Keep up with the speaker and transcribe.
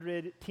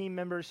team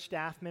members,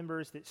 staff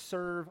members that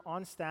serve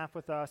on staff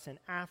with us in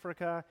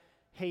Africa,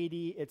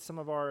 Haiti. It's some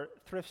of our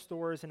thrift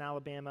stores in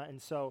Alabama.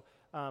 And so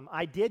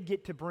I did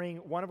get to bring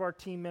one of our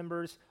team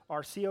members,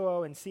 our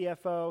COO and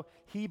CFO.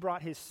 He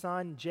brought his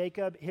son,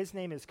 Jacob. His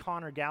name is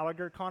Connor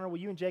Gallagher. Connor, will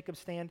you and Jacob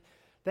stand?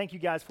 Thank you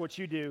guys for what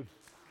you do.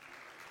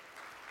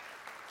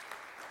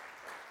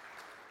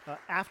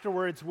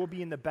 Afterwards, we'll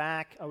be in the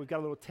back. We've got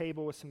a little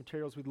table with some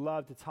materials. We'd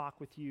love to talk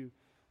with you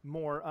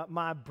more.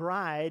 My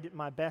bride,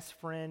 my best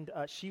friend,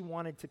 she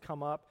wanted to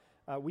come up.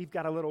 We've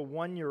got a little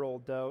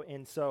 1-year-old, though,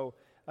 and so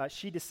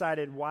she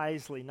decided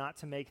wisely not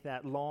to make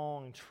that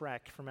long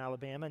trek from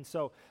Alabama. And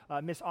so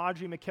Miss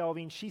Audrey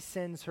McElveen, she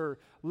sends her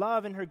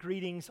love and her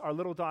greetings. Our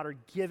little daughter,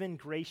 Given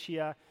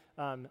Gracia,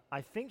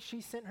 I think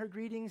she sent her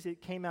greetings.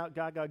 It came out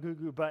gaga goo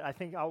goo, but I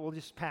think we'll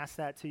just pass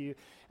that to you.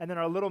 And then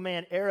our little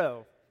man,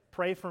 Arrow,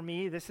 pray for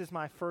me. This is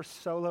my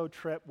first solo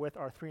trip with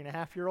our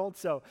 3.5-year-old.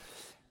 So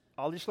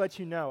I'll just let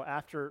you know,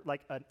 after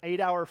like an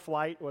 8-hour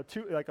flight, or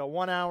like a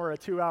 1 hour, a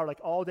 2 hour, like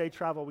all day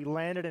travel, we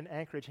landed in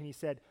Anchorage and he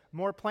said,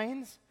 "More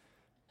planes?"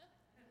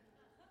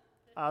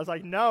 I was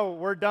like, "No,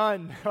 we're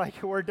done."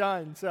 Like, we're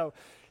done. So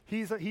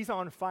he's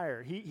on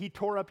fire. He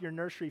tore up your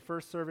nursery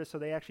first service, so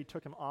they actually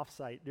took him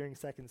off-site during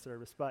second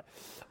service. But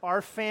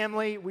our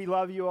family, we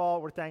love you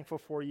all. We're thankful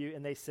for you,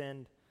 and they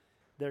send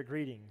their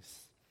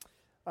greetings.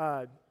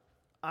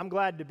 I'm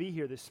glad to be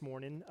here this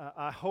morning.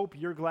 I hope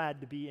you're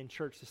glad to be in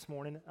church this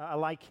morning. I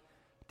like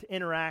to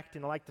interact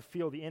and I like to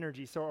feel the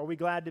energy. So are we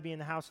glad to be in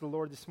the house of the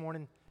Lord this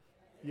morning?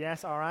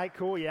 Yes, all right,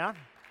 cool, yeah.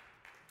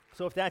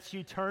 So if that's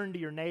you, turn to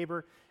your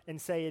neighbor and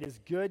say, "It is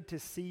good to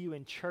see you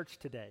in church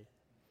today."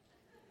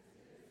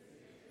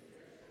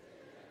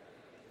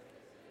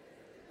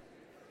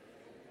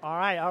 All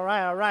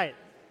right.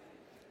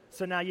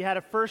 So now you had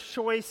a first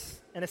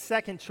choice and a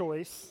second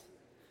choice.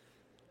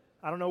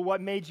 I don't know what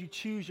made you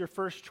choose your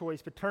first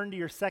choice, but turn to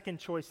your second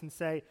choice and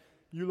say,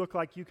 "You look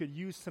like you could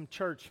use some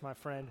church, my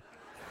friend."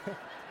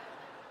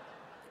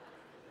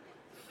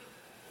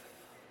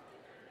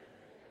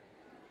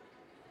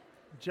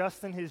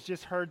 Justin has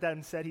just heard that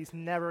and said he's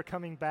never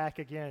coming back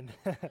again.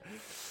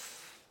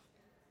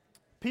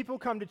 People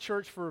come to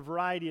church for a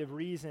variety of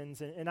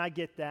reasons, and I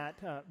get that.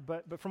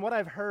 But from what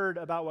I've heard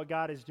about what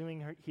God is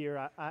doing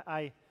here,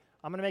 I'm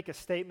going to make a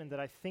statement that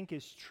I think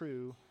is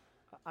true.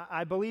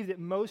 I believe that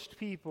most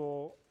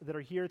people that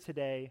are here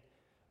today,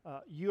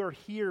 you are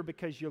here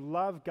because you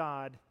love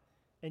God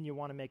and you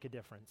want to make a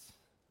difference.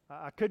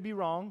 I could be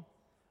wrong,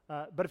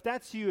 but if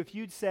that's you, if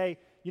you'd say,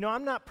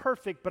 "I'm not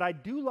perfect, but I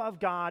do love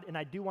God and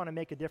I do want to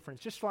make a difference,"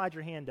 just slide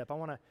your hand up. I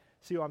want to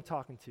see who I'm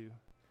talking to.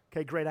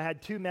 Okay, great. I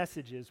had 2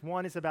 messages.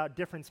 One is about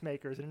difference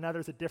makers and another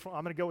is a different.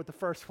 I'm going to go with the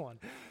first one.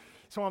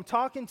 So I'm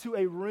talking to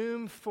a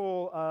room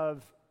full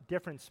of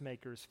difference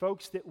makers,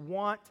 folks that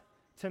want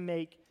to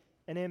make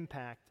an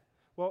impact.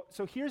 Well,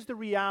 so here's the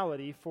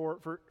reality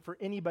for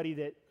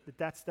anybody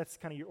that's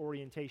kind of your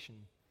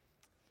orientation.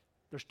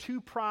 There's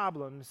 2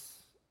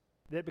 problems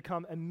that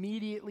become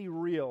immediately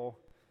real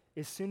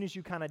as soon as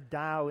you kind of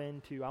dial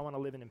into, "I want to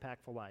live an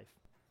impactful life."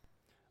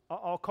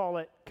 I'll call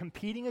it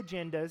competing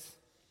agendas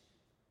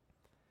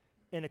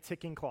and a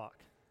ticking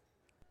clock.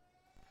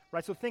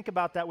 Right, so think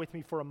about that with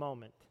me for a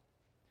moment.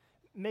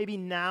 Maybe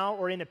now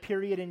or in a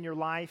period in your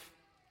life,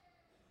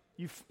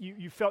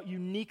 you felt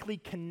uniquely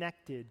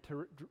connected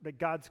to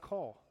God's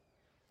call.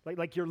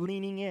 Like you're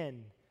leaning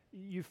in.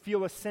 You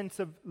feel a sense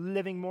of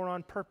living more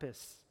on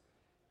purpose.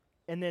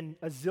 And then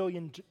a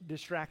zillion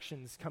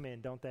distractions come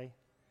in, don't they?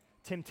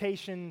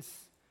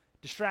 Temptations,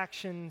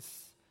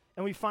 distractions,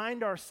 and we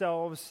find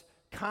ourselves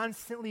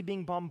constantly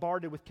being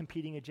bombarded with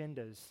competing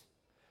agendas,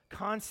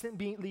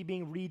 constantly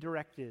being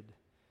redirected,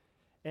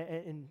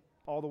 and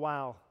all the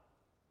while,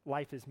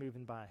 life is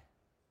moving by.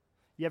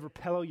 You ever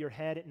pillow your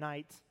head at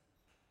night,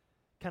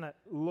 kind of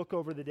look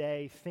over the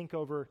day, think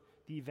over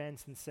the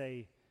events, and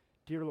say,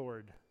 "Dear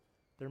Lord,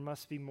 there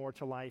must be more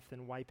to life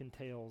than wiping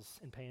tails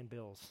and paying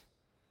bills"?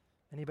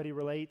 Anybody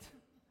relate?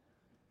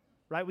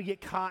 Right? We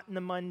get caught in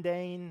the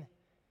mundane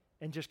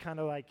and just kind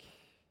of like,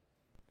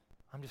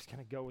 I'm just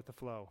going to go with the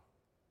flow.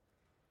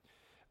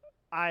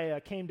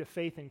 I came to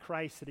faith in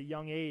Christ at a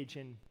young age,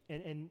 and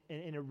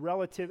in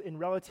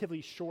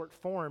relatively short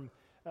form,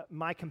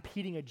 my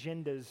competing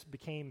agendas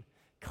became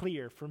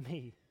clear for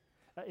me.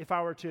 If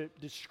I were to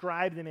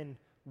describe them in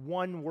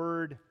one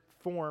word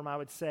form, I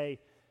would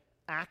say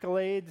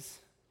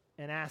accolades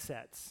and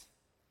assets.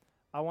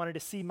 I wanted to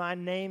see my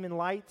name in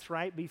lights,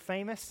 right, be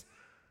famous,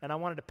 and I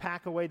wanted to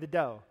pack away the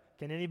dough.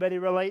 Can anybody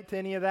relate to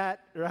any of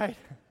that, right?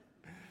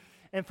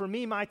 And for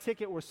me, my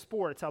ticket was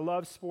sports. I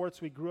love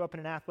sports. We grew up in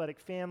an athletic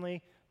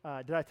family.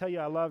 Did I tell you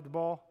I loved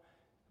ball?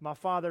 My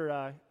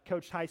father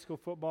coached high school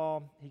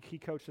football. He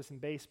coached us in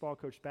baseball,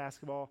 coached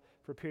basketball.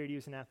 For a period, he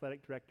was an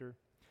athletic director.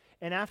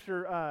 And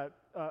after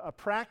a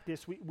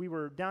practice, we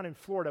were down in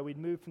Florida. We'd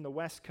moved from the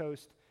West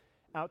Coast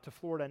out to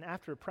Florida. And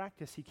after a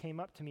practice, he came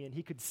up to me, and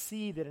he could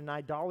see that an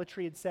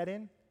idolatry had set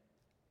in.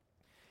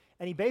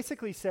 And he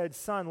basically said,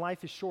 "Son,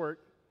 life is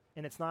short,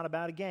 and it's not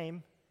about a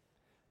game.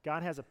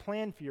 God has a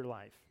plan for your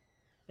life.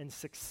 and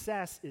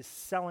success is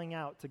selling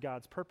out to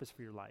God's purpose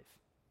for your life.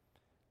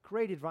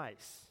 Great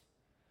advice.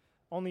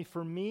 Only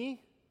for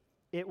me,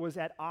 it was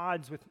at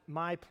odds with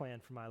my plan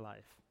for my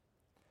life.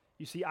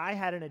 You see, I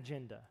had an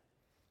agenda.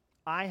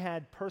 I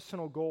had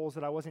personal goals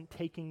that I wasn't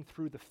taking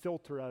through the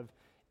filter of,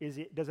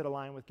 does it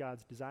align with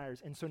God's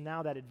desires? And so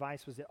now that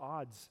advice was at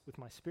odds with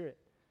my spirit.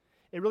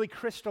 It really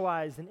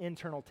crystallized an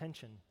internal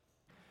tension.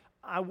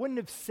 I wouldn't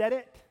have said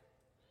it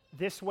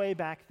this way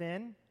back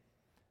then,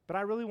 but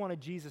I really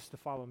wanted Jesus to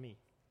follow me.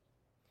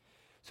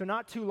 So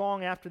not too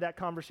long after that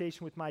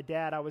conversation with my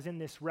dad, I was in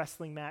this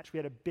wrestling match. We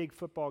had a big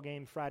football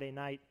game Friday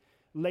night.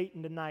 Late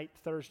in the night,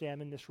 Thursday,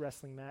 I'm in this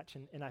wrestling match,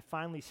 and I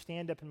finally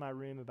stand up in my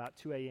room about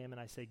 2 a.m.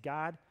 and I say,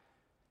 God,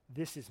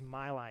 this is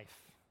my life,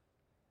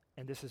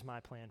 and this is my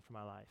plan for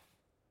my life.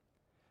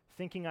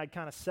 Thinking I'd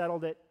kind of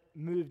settled it,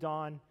 moved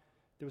on,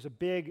 there was a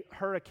big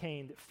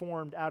hurricane that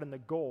formed out in the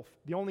Gulf.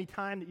 The only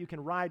time that you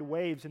can ride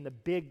waves in the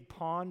big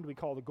pond we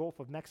call the Gulf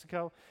of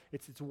Mexico,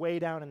 it's way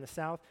down in the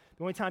south.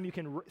 The only time you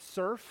can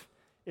surf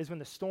is when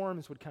the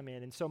storms would come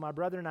in. And so my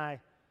brother and I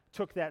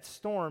took that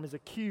storm as a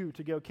cue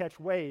to go catch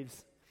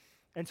waves.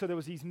 And so there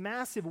was these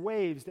massive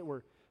waves that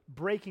were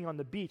breaking on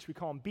the beach. We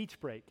call them beach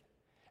break.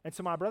 And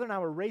so my brother and I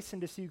were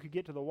racing to see who could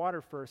get to the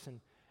water first, and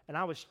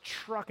I was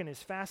trucking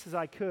as fast as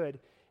I could,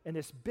 and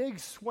this big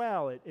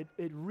swell, it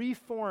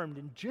reformed,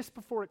 and just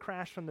before it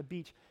crashed on the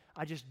beach,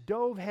 I just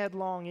dove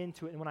headlong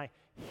into it, and when I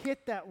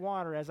hit that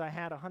water, as I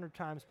had 100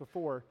 times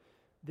before,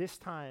 this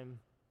time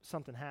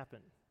something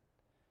happened.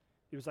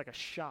 It was like a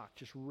shock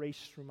just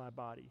raced through my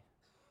body.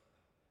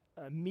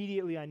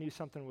 Immediately I knew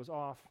something was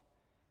off.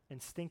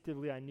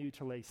 Instinctively I knew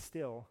to lay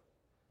still,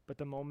 but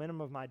the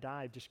momentum of my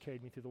dive just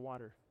carried me through the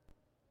water.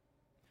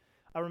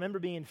 I remember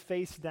being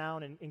face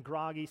down and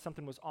groggy.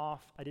 Something was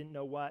off. I didn't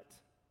know what.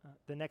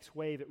 The next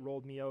wave, it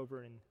rolled me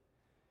over, and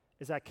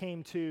as I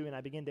came to and I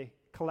began to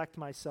collect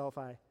myself,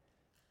 I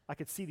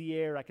could see the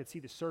air, I could see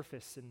the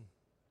surface, and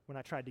when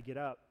I tried to get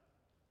up,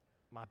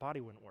 my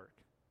body wouldn't work.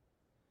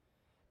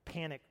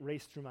 Panic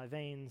raced through my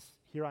veins.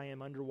 Here I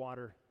am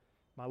underwater.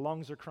 My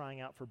lungs are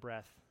crying out for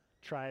breath.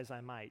 Try as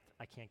I might,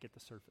 I can't get the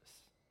surface.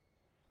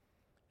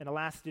 In a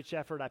last-ditch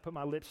effort, I put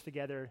my lips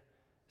together,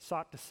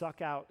 sought to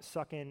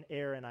suck in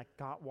air, and I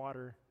got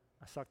water.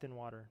 I sucked in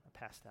water. I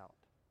passed out.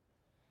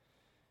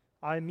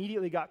 I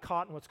immediately got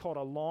caught in what's called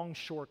a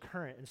longshore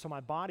current, and so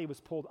my body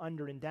was pulled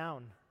under and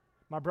down.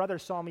 My brother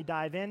saw me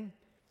dive in,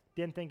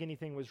 didn't think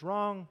anything was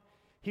wrong.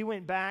 He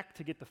went back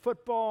to get the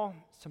football.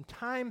 Some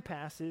time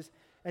passes,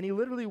 and he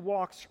literally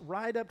walks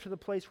right up to the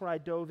place where I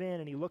dove in,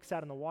 and he looks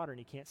out in the water, and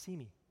he can't see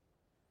me.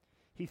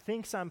 He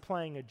thinks I'm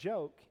playing a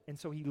joke, and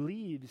so he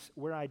leaves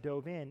where I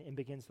dove in and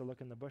begins to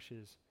look in the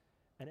bushes,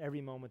 and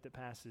every moment that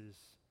passes,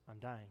 I'm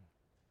dying.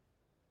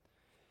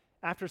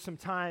 After some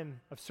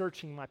time of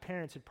searching, my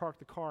parents had parked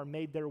the car,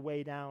 made their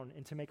way down,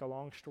 and to make a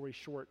long story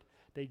short,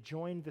 they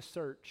joined the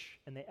search,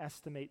 and they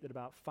estimate that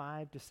about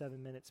 5 to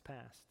 7 minutes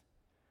passed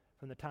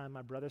from the time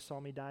my brother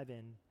saw me dive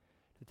in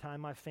to the time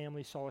my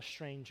family saw a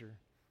stranger.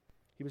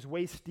 He was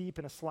waist deep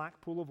in a slack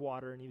pool of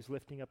water, and he was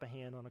lifting up a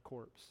hand on a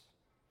corpse.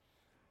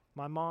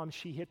 My mom,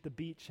 she hit the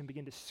beach and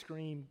began to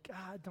scream,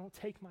 God, don't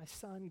take my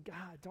son.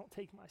 God, don't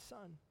take my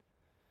son.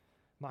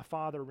 My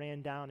father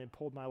ran down and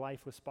pulled my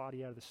lifeless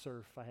body out of the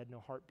surf. I had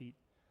no heartbeat,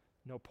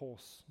 no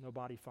pulse, no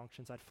body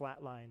functions. I'd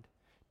flatlined.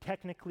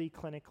 Technically,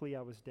 clinically,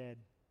 I was dead.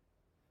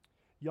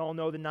 Y'all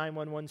know the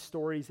 911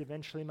 stories.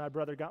 Eventually, my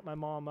brother got my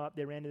mom up.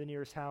 They ran to the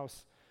nearest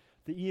house.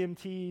 The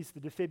EMTs, the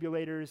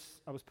defibrillators,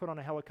 I was put on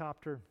a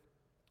helicopter,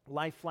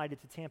 life flighted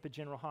to Tampa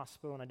General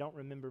Hospital, and I don't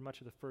remember much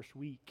of the first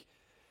week.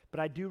 But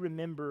I do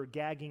remember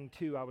gagging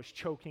too. I was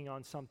choking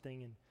on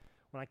something, and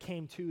when I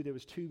came to, there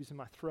was tubes in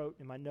my throat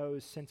and my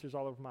nose, sensors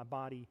all over my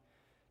body.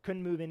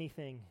 Couldn't move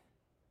anything.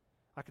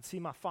 I could see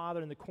my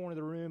father in the corner of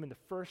the room, and the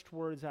first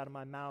words out of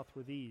my mouth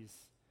were these,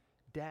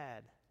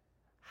 Dad,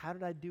 how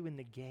did I do in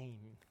the game?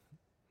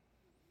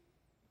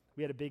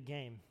 We had a big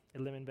game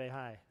at Lemon Bay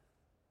High.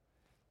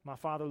 My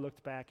father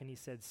looked back and he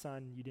said,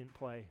 son, you didn't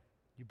play.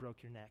 You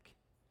broke your neck.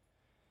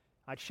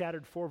 I'd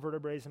shattered 4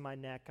 vertebrae in my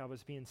neck. I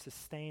was being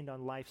sustained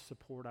on life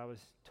support. I was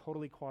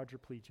totally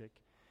quadriplegic.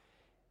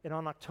 And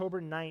on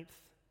October 9th,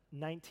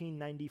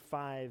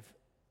 1995,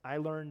 I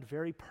learned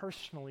very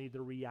personally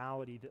the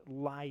reality that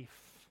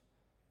life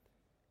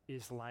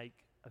is like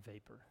a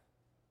vapor,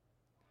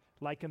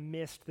 like a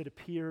mist that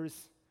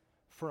appears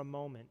for a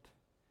moment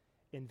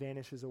and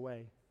vanishes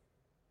away.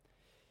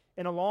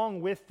 And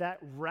along with that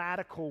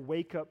radical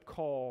wake-up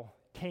call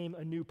came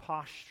a new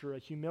posture, a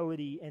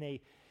humility,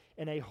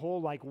 and a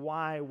whole like,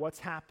 why, what's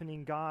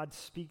happening, God,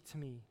 speak to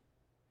me.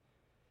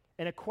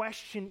 And a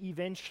question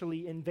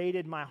eventually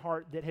invaded my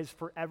heart that has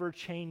forever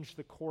changed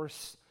the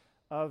course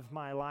of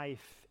my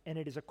life. And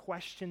it is a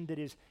question that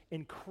is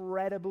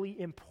incredibly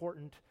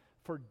important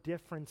for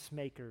difference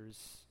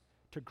makers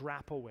to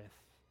grapple with.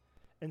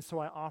 And so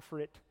I offer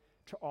it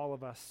to all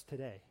of us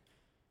today.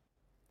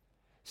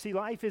 See,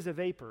 life is a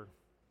vapor.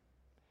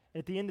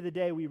 At the end of the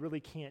day, we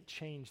really can't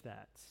change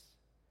that.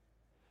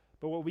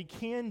 But what we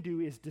can do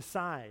is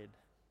decide,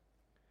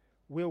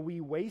 will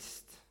we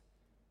waste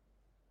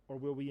or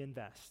will we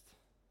invest?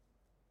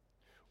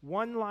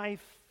 One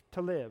life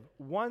to live,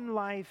 one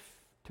life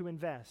to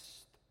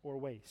invest or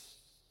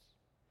waste.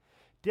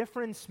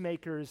 Difference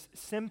makers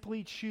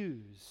simply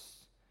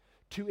choose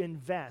to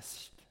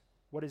invest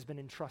what has been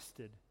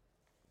entrusted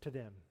to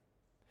them.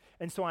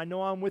 And so I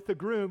know I'm with a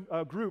group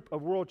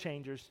of world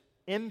changers,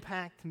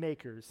 impact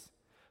makers,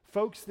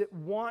 folks that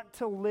want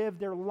to live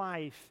their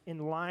life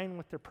in line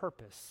with their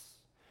purpose.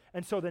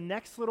 And so the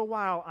next little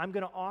while, I'm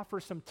going to offer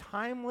some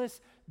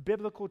timeless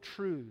biblical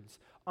truths,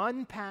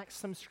 unpack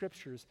some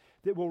scriptures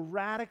that will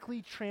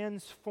radically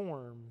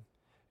transform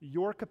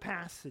your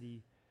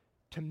capacity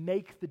to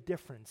make the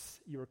difference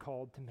you are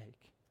called to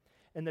make.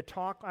 And the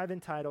talk I've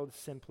entitled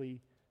simply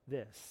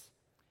this: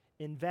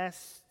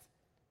 Invest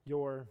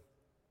Your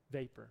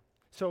Vapor.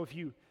 So if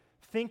you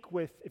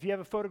have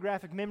a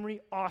photographic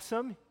memory,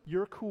 awesome,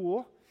 you're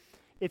cool.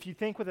 If you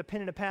think with a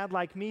pen and a pad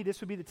like me, this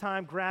would be the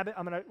time, grab it.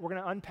 We're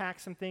going to unpack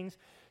some things.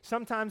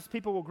 Sometimes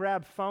people will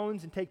grab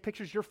phones and take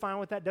pictures. You're fine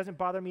with that. Doesn't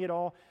bother me at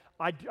all.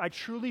 I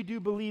truly do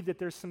believe that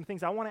there's some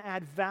things I want to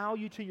add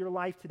value to your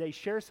life today.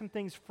 Share some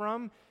things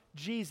from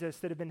Jesus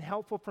that have been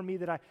helpful for me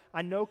that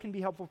I know can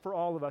be helpful for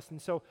all of us. And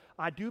so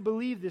I do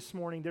believe this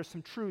morning there's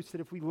some truths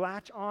that if we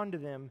latch onto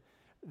them,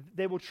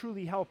 they will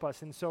truly help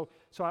us. And so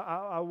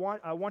I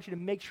want you to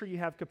make sure you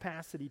have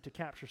capacity to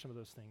capture some of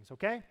those things,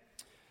 okay?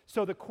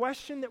 So the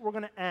question that we're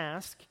going to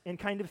ask and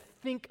kind of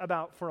think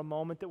about for a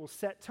moment that will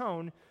set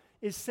tone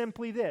is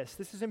simply this.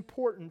 This is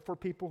important for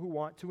people who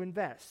want to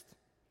invest.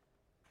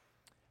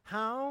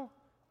 How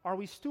are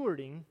we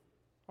stewarding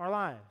our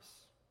lives?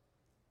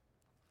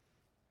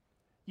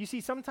 You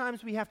see,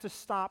 sometimes we have to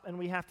stop and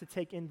we have to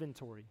take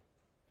inventory,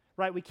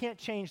 right? We can't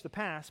change the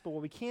past, but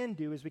what we can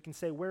do is we can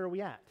say, where are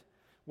we at?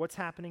 What's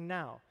happening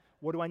now?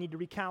 What do I need to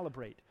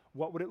recalibrate?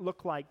 What would it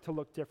look like to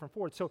look different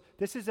forward? So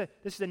this is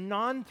a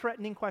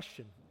non-threatening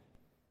question.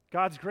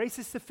 God's grace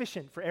is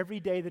sufficient for every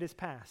day that is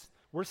past.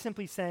 We're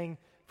simply saying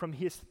from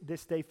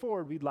this day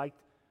forward,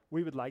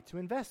 we would like to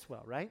invest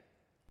well, right?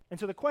 And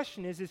so the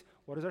question is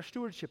what does our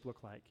stewardship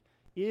look like?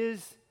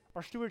 Is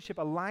our stewardship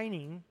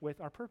aligning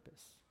with our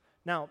purpose?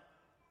 Now,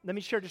 let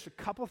me share just a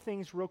couple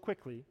things real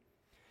quickly.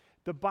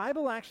 The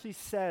Bible actually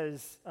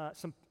says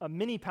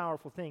many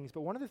powerful things,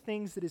 but one of the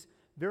things that is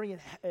very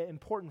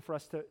important for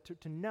us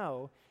to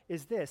know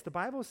is this. The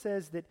Bible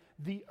says that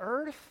the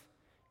earth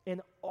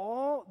and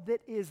all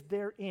that is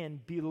therein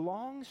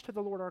belongs to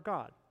the Lord our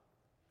God.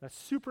 That's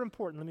super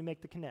important. Let me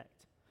make the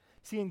connect.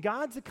 See, in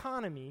God's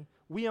economy,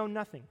 we own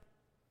nothing.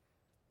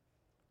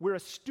 We're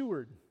a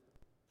steward,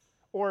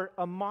 or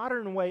a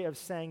modern way of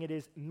saying it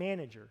is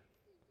manager.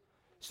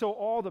 So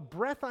all the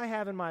breath I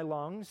have in my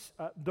lungs,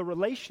 the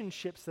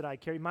relationships that I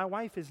carry, my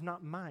wife is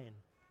not mine.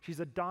 She's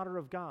a daughter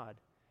of God.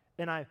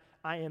 And I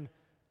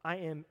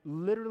am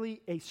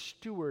literally a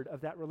steward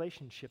of that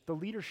relationship. The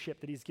leadership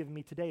that he's given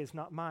me today is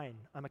not mine.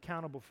 I'm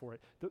accountable for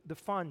it. The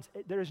funds,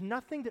 there is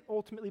nothing that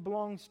ultimately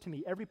belongs to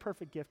me. Every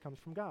perfect gift comes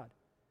from God.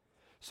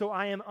 So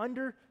I am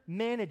under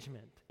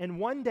management. And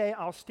one day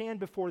I'll stand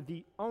before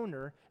the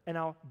owner and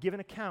I'll give an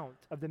account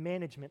of the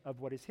management of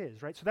what is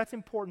his, right? So that's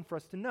important for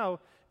us to know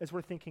as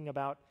we're thinking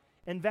about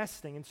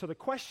investing. And so the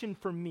question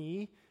for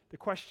me, the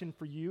question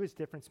for you as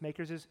difference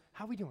makers is,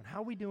 how are we doing? How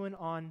are we doing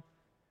on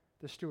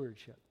the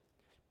stewardship?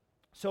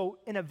 So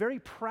in a very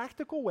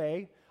practical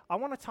way, I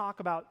want to talk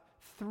about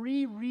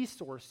 3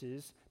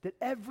 resources that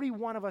every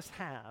one of us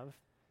have,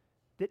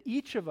 that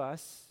each of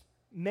us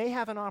may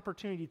have an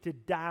opportunity to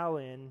dial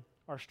in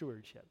our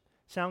stewardship.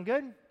 Sound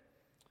good?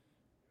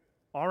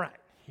 All right,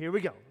 here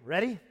we go.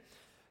 Ready?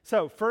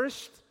 So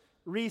first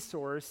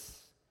resource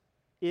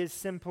is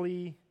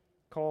simply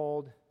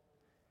called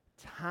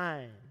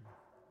time.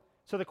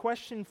 So the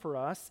question for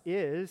us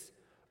is,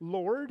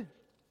 Lord,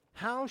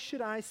 how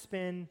should I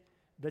spend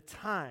the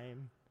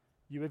time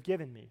you have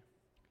given me?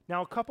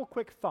 Now, a couple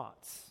quick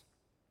thoughts.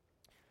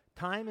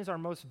 Time is our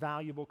most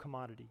valuable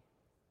commodity.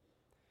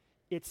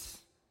 It's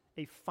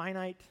a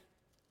finite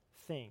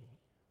thing.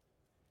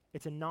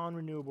 It's a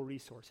non-renewable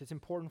resource. It's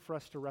important for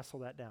us to wrestle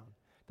that down.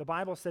 The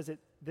Bible says it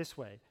this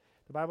way.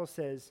 The Bible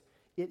says,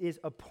 it is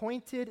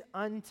appointed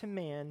unto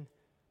man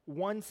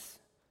once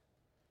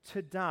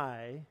to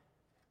die,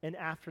 and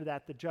after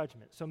that the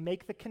judgment. So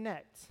make the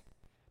connect.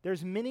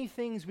 There's many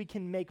things we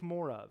can make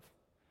more of.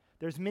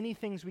 There's many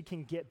things we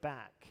can get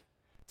back.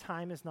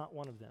 Time is not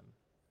one of them.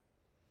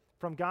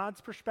 From God's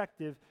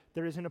perspective,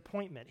 there is an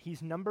appointment.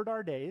 He's numbered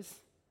our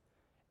days,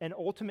 and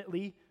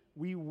ultimately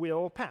we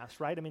will pass,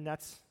 right? I mean,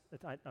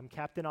 I'm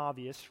Captain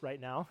Obvious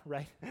right now,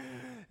 right?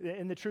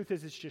 And the truth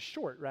is, it's just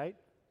short, right?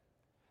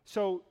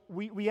 So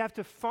we have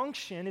to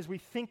function as we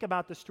think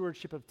about the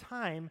stewardship of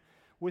time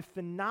with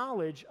the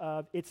knowledge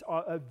of it's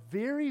a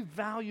very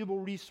valuable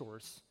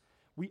resource.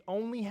 We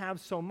only have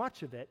so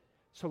much of it,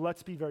 so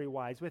let's be very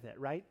wise with it,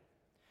 right?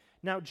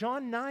 Now,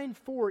 John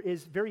 9:4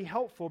 is very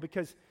helpful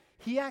because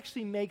he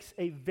actually makes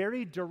a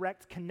very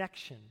direct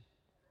connection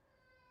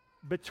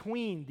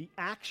between the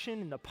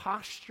action and the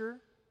posture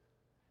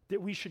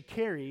that we should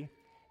carry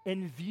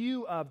in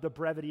view of the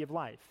brevity of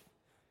life.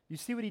 You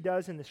see what he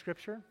does in the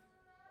scripture?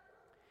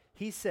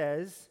 He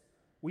says,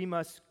 we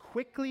must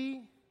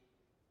quickly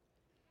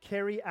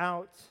carry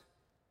out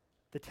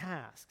the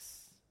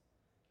tasks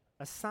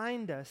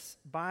assigned us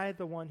by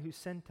the one who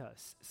sent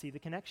us. See the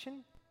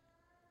connection?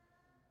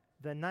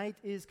 The night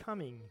is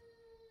coming,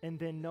 and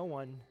then no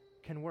one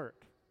can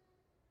work.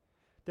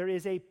 There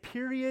is a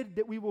period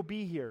that we will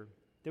be here,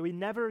 that we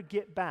never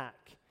get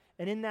back.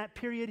 And in that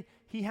period,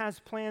 he has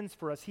plans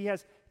for us. He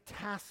has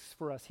tasks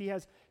for us.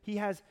 He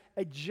has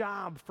a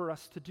job for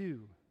us to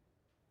do.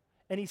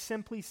 And he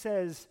simply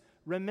says,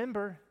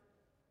 remember,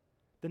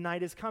 the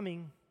night is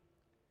coming.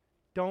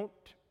 Don't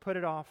put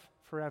it off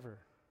forever.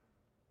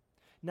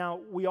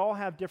 Now, we all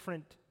have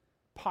different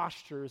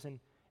postures, and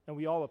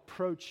we all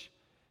approach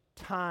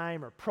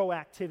time or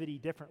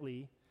proactivity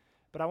differently,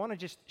 but I want to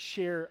just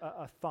share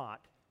a thought.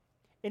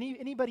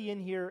 Anybody in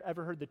here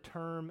ever heard the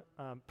term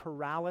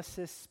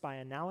paralysis by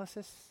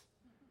analysis?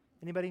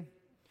 Anybody?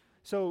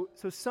 So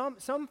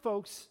some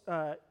folks,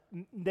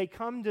 they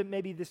come to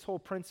maybe this whole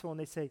principle and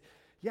they say,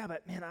 yeah,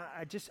 but man,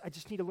 I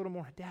just need a little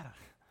more data.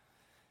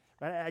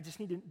 Right? I just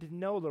need to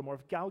know a little more.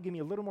 If God will give me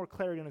a little more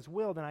clarity on his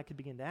will, then I could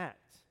begin to act.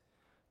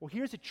 Well,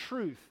 here's a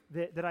truth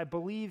that I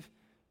believe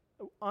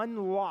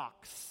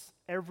unlocks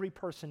every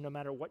person, no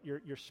matter what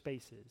your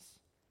space is.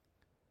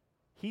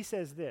 He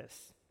says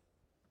this: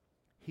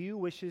 he who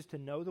wishes to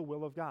know the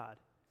will of God,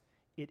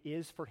 it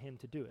is for him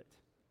to do it.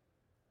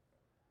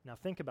 Now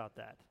think about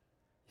that.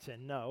 He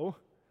said, no,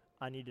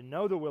 I need to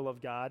know the will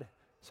of God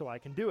so I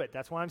can do it.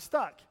 That's why I'm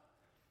stuck.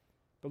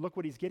 But look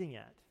what he's getting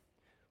at.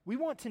 We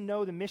want to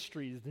know the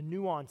mysteries, the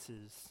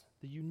nuances,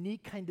 the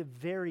unique kind of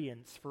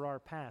variance for our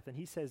path. And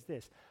he says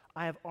this: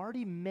 I have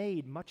already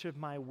made much of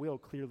my will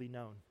clearly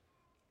known.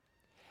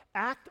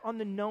 Act on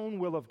the known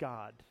will of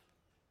God,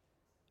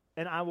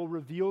 and I will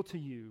reveal to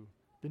you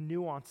the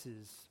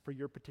nuances for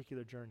your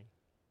particular journey.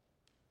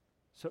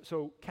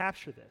 So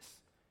capture this.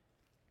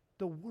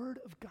 The Word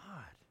of God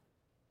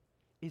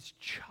is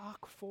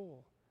chock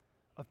full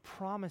of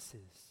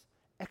promises,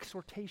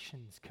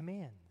 exhortations,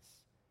 commands.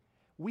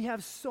 We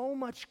have so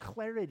much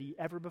clarity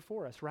ever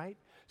before us, right?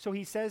 So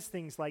he says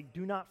things like,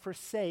 do not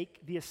forsake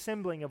the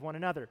assembling of one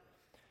another.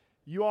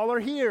 You all are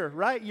here,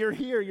 right? You're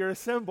here, you're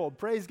assembled.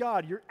 Praise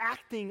God. You're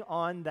acting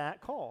on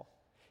that call.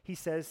 He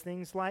says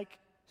things like,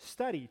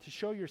 study to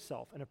show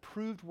yourself an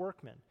approved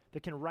workman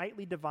that can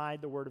rightly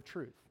divide the word of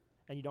truth.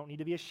 And you don't need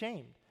to be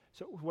ashamed.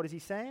 So what is he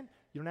saying?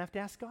 You don't have to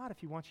ask God if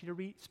he wants you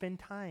to spend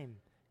time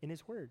in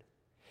his word.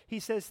 He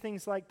says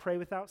things like, pray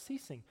without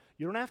ceasing.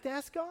 You don't have to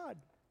ask God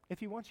if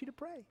he wants you to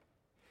pray.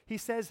 He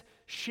says,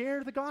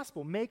 share the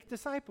gospel, make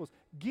disciples,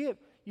 give.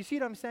 You see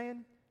what I'm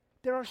saying?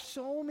 There are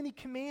so many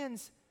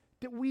commands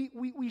that we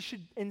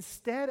should,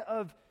 instead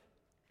of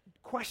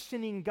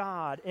questioning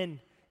God and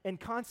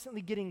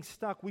constantly getting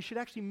stuck, we should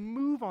actually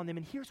move on them.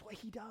 And here's what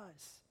he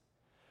does.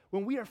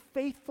 When we are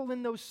faithful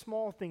in those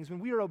small things, when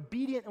we are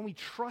obedient and we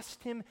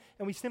trust him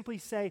and we simply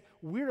say,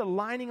 we're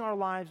aligning our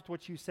lives with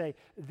what you say,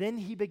 then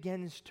he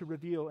begins to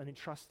reveal and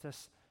entrust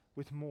us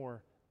with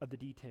more of the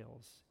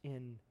details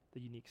in the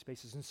unique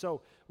spaces. And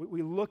so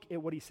we look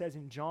at what he says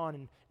in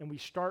John and we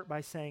start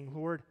by saying,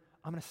 Lord,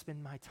 I'm going to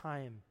spend my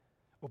time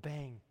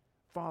obeying,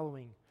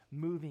 following,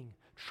 moving,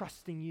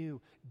 trusting you,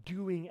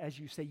 doing as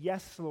you say.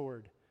 Yes,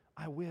 Lord,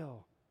 I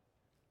will.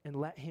 And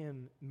let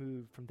him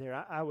move from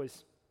there. I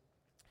was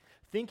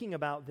thinking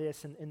about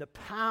this and the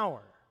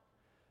power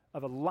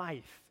of a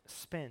life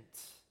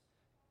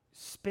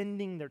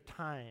spending their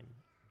time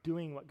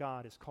doing what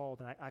God has called.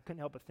 And I couldn't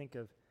help but think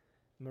of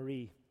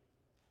Marie.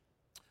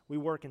 We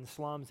work in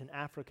slums in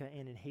Africa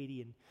and in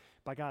Haiti, and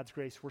by God's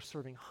grace, we're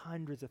serving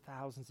hundreds of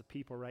thousands of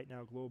people right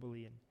now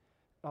globally, and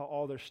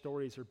all their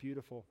stories are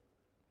beautiful.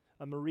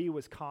 Marie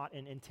was caught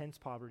in intense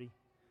poverty.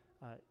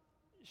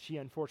 She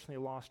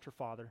unfortunately lost her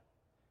father.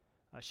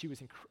 She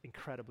was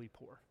incredibly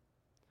poor.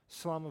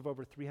 Slum of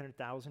over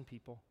 300,000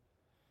 people.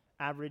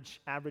 Average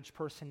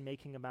person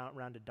making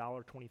around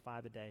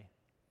 $1.25 a day.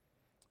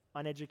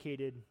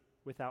 Uneducated,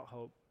 without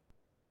hope.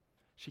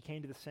 She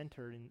came to the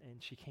center and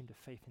she came to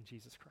faith in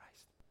Jesus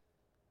Christ.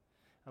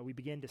 We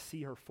began to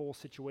see her full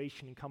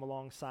situation and come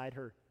alongside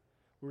her.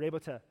 We were able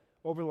to,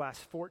 over the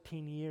last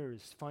 14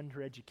 years, fund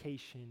her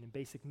education and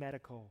basic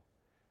medical.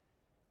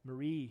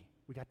 Marie,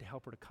 we got to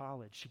help her to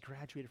college. She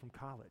graduated from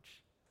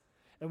college.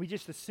 And we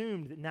just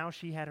assumed that now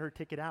she had her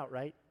ticket out,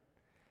 right?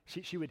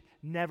 She would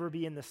never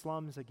be in the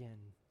slums again.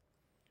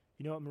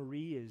 You know what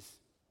Marie is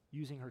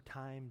using her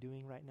time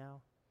doing right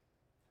now?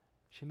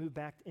 She moved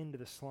back into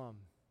the slum.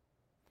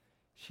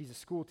 She's a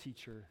school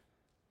teacher.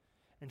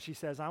 And she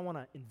says, I want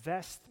to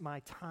invest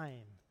my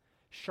time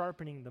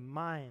sharpening the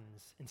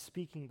minds and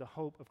speaking the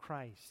hope of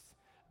Christ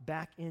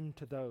back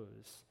into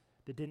those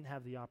that didn't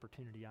have the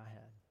opportunity I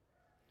had.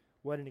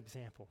 What an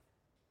example.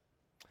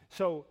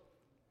 So,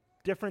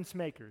 difference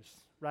makers,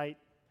 right?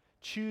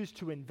 Choose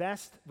to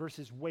invest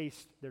versus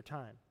waste their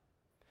time.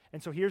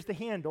 And so here's the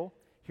handle.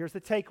 Here's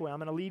the takeaway. I'm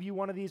going to leave you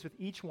one of these with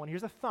each one.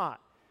 Here's a thought.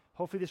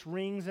 Hopefully this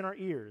rings in our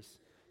ears.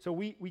 So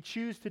we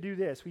choose to do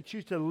this. We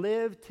choose to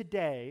live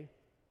today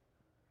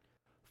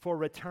for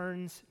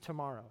returns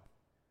tomorrow.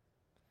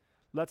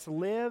 Let's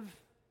live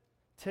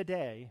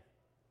today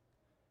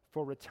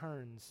for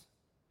returns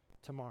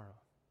tomorrow.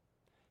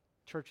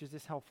 Church, is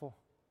this helpful?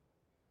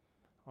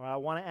 All right, I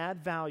want to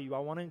add value. I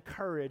want to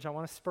encourage. I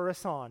want to spur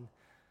us on.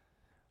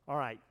 All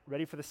right,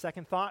 ready for the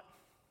second thought?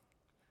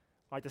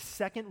 All right, the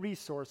second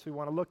resource we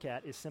want to look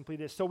at is simply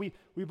this. So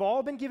we've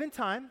all been given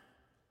time,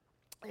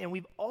 and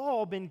we've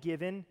all been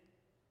given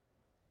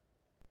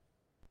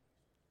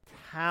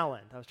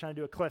talent. I was trying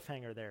to do a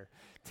cliffhanger there.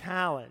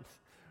 Talent.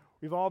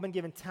 We've all been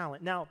given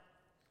talent. Now,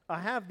 I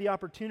have the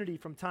opportunity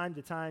from time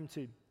to time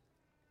to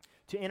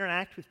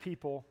interact with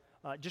people,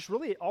 just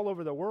really all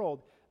over the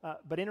world,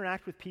 but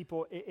interact with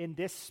people in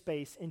this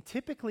space. And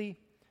typically,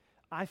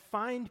 I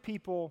find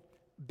people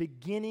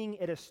beginning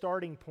at a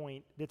starting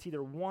point that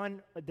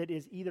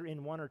is either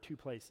in one or two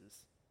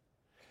places.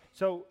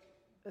 So,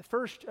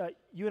 first,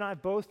 you and I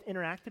have both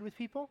interacted with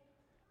people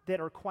that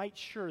are quite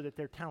sure that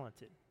they're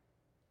talented,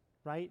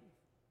 right?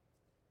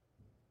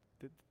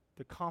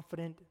 The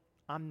confident,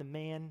 I'm the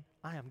man,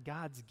 I am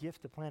God's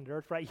gift to planet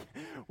Earth, right?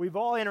 We've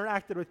all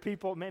interacted with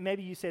people.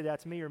 Maybe you say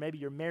that's me, or maybe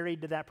you're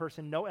married to that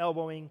person. No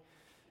elbowing,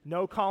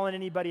 no calling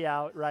anybody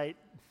out, right?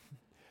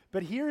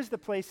 But here's the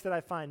place that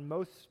I find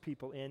most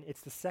people in.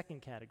 It's the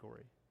second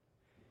category.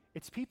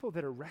 It's people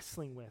that are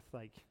wrestling with,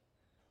 like,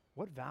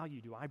 what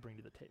value do I bring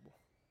to the table?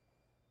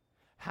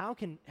 How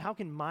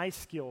can my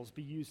skills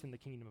be used in the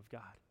kingdom of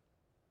God?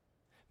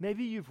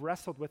 Maybe you've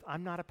wrestled with,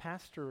 I'm not a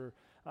pastor, or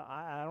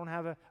I don't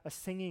have a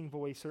singing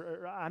voice,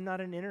 or I'm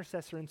not an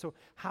intercessor, and so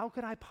how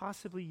could I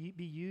possibly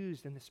be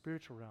used in the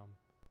spiritual realm?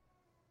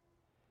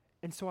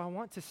 And so I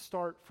want to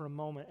start for a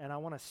moment, and I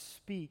want to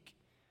speak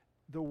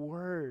the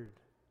word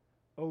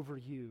over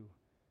you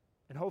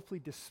and hopefully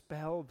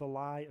dispel the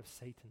lie of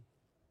Satan.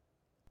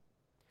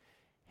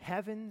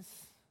 Heaven's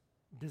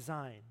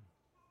design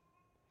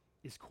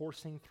is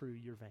coursing through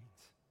your veins.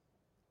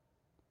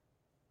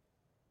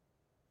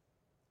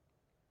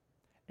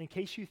 In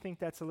case you think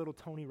that's a little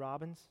Tony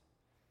Robbins,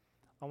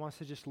 I want us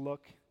to just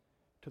look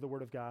to the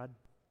Word of God.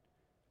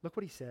 Look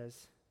what he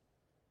says.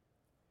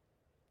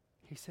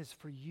 He says,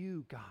 for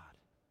you, God,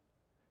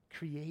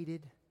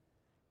 created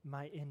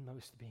my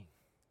inmost being.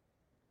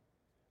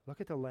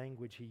 Look at the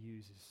language he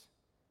uses.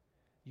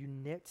 You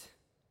knit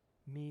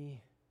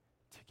me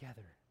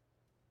together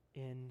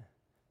in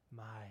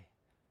my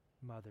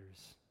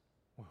mother's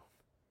womb.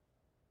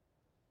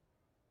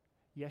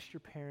 Yes, your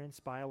parents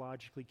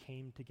biologically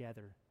came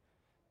together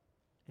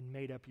and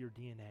made up your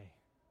DNA.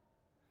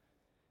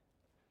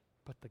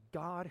 But the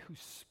God who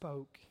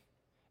spoke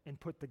and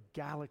put the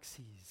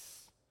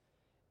galaxies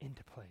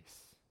into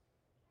place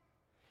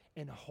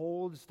and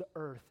holds the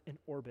earth in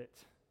orbit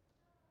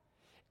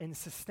and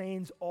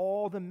sustains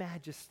all the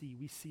majesty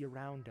we see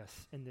around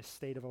us in this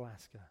state of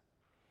Alaska.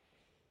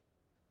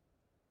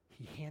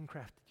 He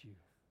handcrafted you,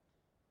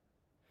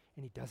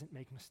 and he doesn't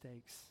make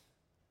mistakes.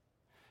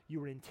 You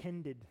were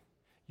intended,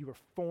 you were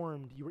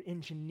formed, you were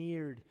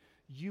engineered,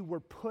 you were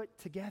put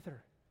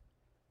together.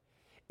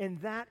 And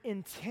that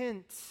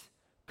intent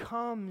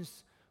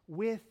comes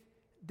with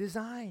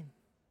design,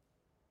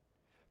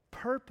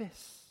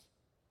 purpose.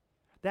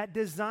 That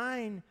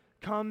design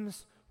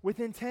comes with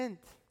intent.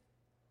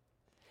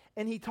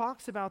 And he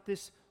talks about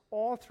this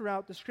all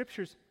throughout the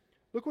scriptures.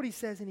 Look what he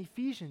says in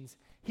Ephesians.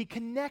 He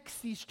connects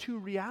these two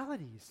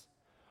realities.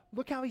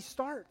 Look how he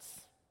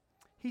starts.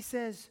 He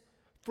says,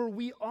 for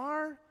we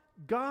are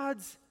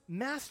God's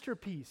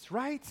masterpiece,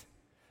 right?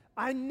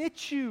 I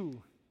knit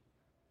you.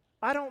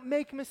 I don't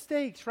make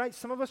mistakes, right?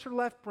 Some of us are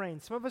left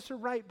brain. Some of us are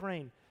right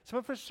brain. Some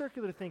of us are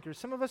circular thinkers.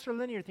 Some of us are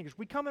linear thinkers.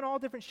 We come in all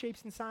different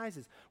shapes and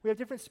sizes. We have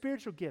different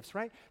spiritual gifts,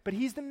 right? But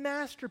he's the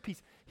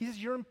masterpiece. He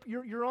says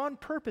you're on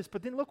purpose.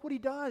 But then look what he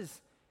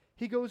does.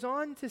 He goes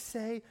on to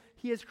say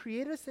he has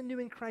created us anew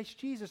in Christ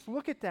Jesus.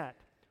 Look at that.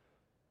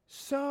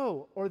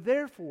 So, or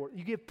therefore,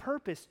 you give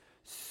purpose,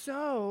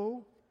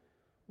 so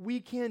we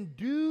can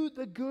do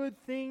the good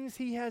things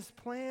he has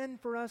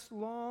planned for us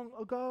long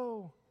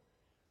ago.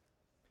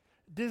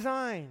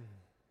 Design,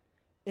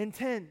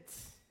 intent.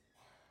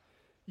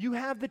 You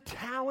have the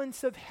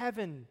talents of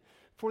heaven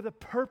for the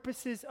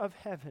purposes of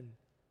heaven.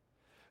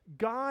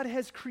 God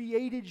has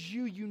created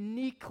you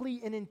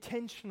uniquely and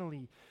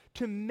intentionally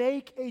to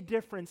make a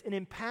difference and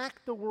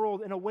impact the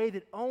world in a way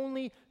that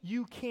only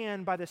you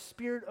can by the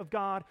Spirit of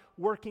God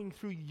working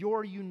through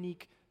your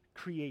unique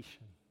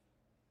creation.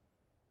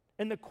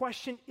 And the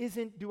question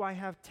isn't, do I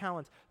have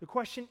talents? The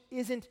question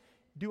isn't,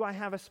 do I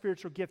have a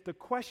spiritual gift? The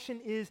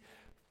question is,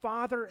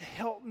 Father,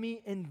 help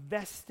me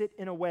invest it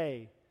in a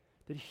way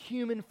that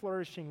human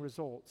flourishing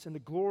results and the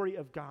glory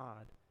of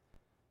God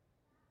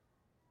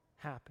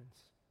happens.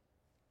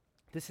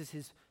 This is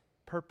his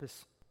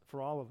purpose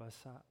for all of us.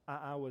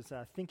 I was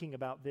thinking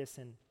about this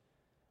and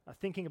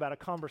thinking about a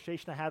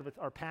conversation I had with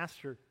our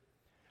pastor.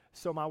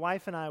 So my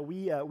wife and I,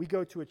 we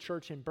go to a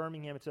church in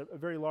Birmingham. It's a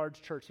very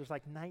large church. There's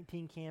like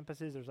 19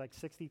 campuses. There's like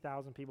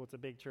 60,000 people. It's a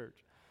big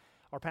church.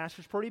 Our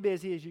pastor's pretty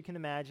busy, as you can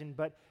imagine,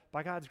 but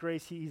by God's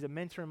grace, he's a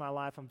mentor in my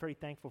life. I'm very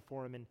thankful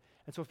for him. And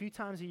so a few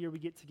times a year we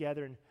get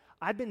together, and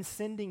I've been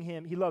sending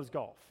him, he loves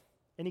golf.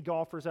 Any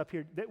golfers up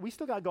here? We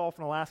still got golf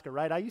in Alaska,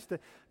 right? I used to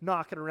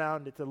knock it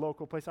around at the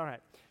local place. All right.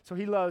 So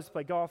he loves to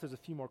play golf. There's a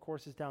few more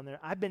courses down there.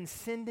 I've been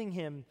sending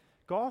him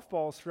golf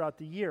balls throughout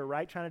the year,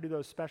 right? Trying to do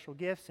those special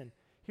gifts. And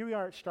here we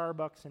are at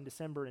Starbucks in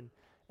December, and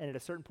at a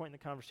certain point in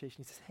the conversation,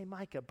 he says, hey,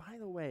 Micah, by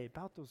the way,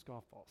 about those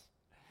golf balls.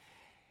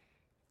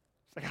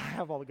 It's like, I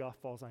have all the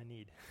golf balls I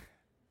need.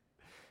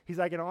 He's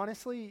like, and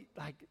honestly,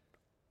 like,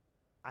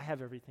 I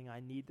have everything I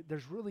need.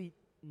 There's really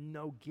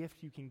no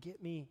gift you can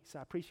get me. So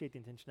I appreciate the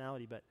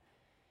intentionality, but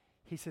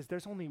he says,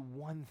 there's only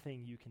one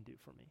thing you can do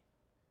for me.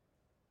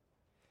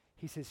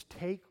 He says,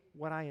 take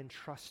what I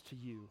entrust to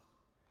you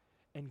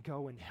and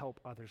go and help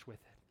others with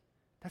it.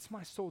 That's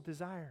my sole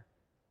desire.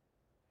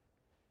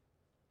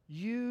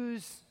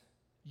 Use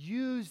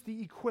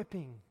the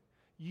equipping.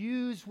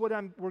 Use what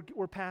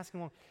we're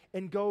passing along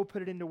and go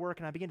put it into work.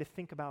 And I begin to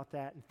think about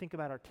that and think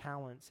about our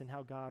talents and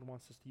how God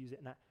wants us to use it.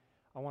 And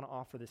I want to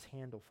offer this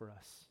handle for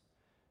us.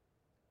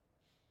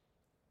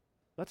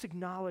 Let's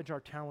acknowledge our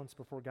talents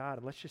before God,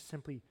 and let's just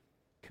simply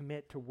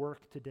commit to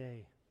work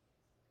today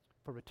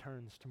for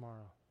returns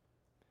tomorrow.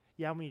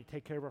 Yeah, we need to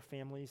take care of our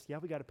families. Yeah,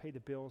 we got to pay the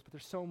bills, but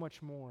there's so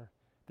much more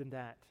than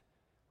that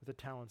with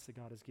the talents that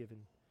God has given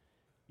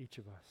each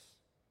of us.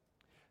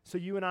 So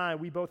you and I,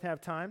 we both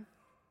have time,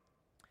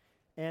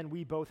 and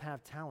we both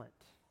have talent.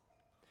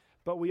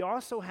 But we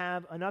also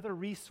have another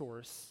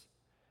resource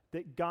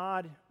that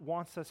God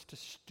wants us to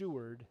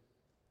steward,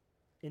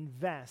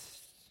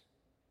 invest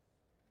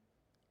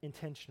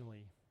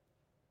intentionally.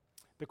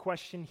 The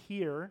question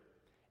here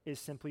is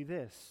simply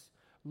this: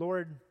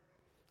 Lord,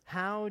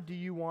 how do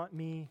you want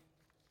me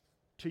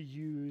to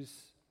use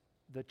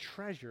the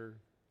treasure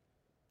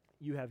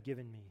you have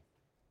given me?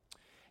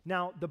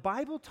 Now, the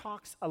Bible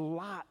talks a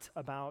lot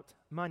about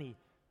money.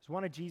 It's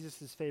one of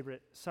Jesus'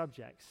 favorite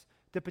subjects.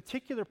 The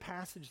particular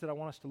passage that I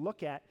want us to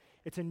look at,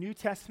 it's a New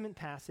Testament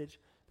passage.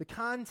 The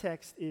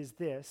context is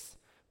this: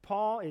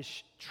 Paul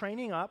is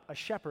training up a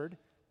shepherd,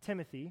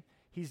 Timothy.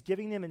 He's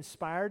giving them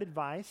inspired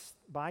advice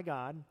by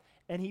God,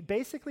 and he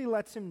basically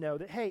lets him know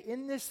that, hey,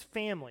 in this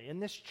family,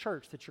 in this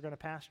church that you're going to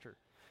pastor,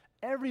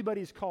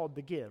 everybody's called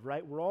to give,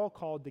 right? We're all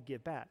called to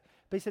give back.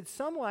 But he said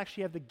some will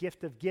actually have the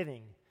gift of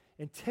giving,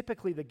 and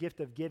typically the gift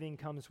of giving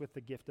comes with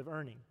the gift of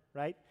earning,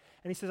 right?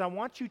 And he says, I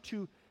want you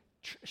to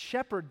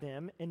shepherd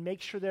them and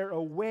make sure they're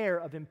aware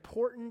of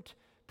important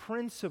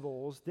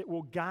principles that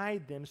will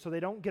guide them so they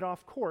don't get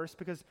off course,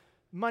 because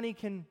money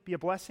can be a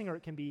blessing or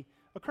it can be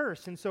a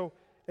curse. And so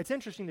it's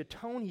interesting the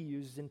tone he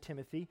uses in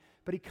Timothy,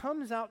 but he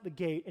comes out the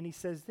gate and he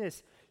says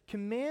this: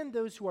 command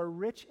those who are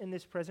rich in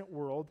this present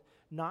world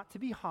not to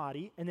be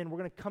haughty. And then we're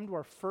going to come to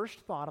our first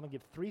thought. I'm going to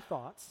give 3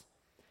 thoughts.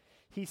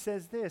 He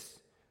says this: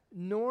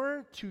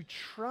 nor to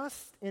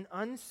trust in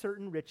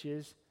uncertain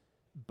riches,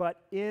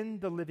 but in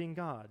the living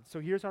God. So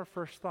here's our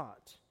first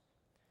thought.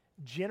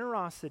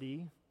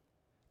 Generosity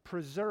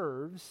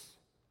preserves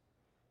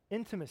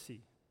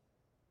intimacy.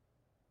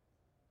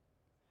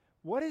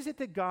 What is it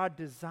that God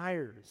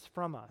desires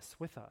from us,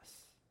 with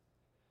us?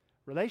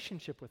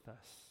 Relationship with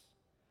us.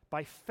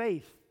 By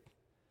faith,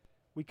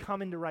 we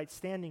come into right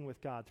standing with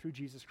God through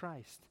Jesus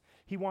Christ.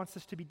 He wants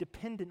us to be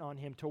dependent on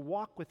Him, to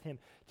walk with Him,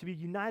 to be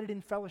united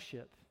in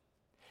fellowship.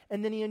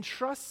 And then He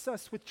entrusts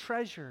us with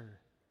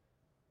treasure,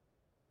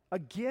 a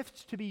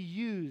gift to be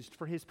used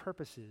for His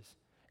purposes,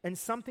 and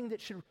something that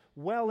should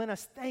well in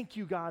us. Thank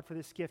you, God, for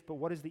this gift. But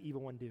what does the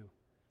evil one do?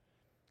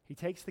 He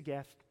takes the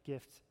gift,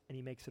 and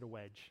he makes it a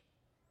wedge.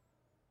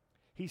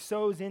 He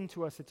sows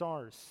into us, it's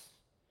ours.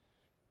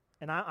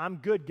 And I'm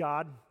good,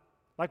 God.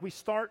 Like we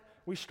start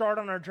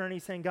on our journey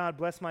saying, God,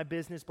 bless my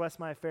business, bless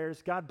my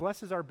affairs. God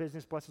blesses our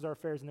business, blesses our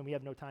affairs, and then we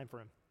have no time for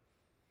Him.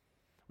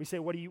 We say,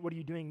 what are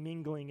you doing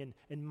mingling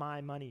in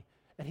my money?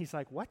 And He's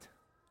like, what?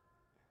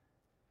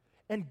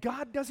 And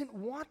God doesn't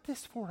want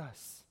this for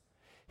us.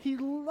 He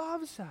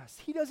loves us.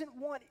 He doesn't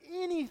want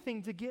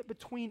anything to get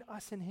between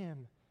us and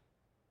Him.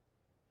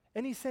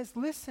 And He says,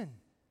 listen,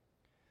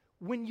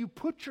 when you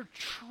put your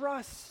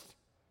trust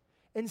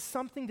in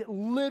something that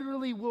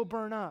literally will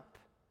burn up,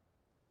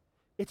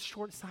 it's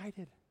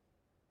short-sighted.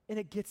 And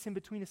it gets in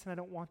between us, and I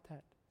don't want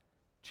that.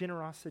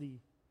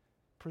 Generosity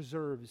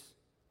preserves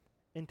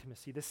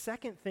intimacy. The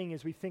second thing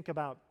as we think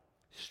about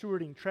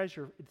stewarding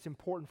treasure, it's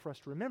important for us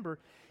to remember,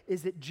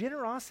 is that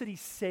generosity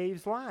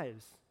saves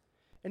lives.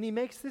 And He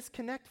makes this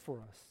connect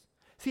for us.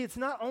 See, it's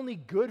not only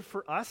good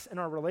for us in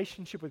our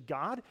relationship with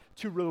God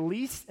to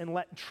release and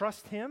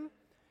trust Him,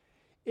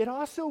 it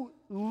also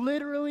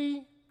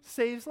literally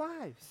saves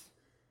lives.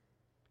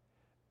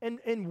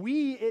 And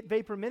we at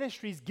Vapor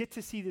Ministries get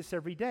to see this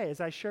every day.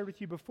 As I shared with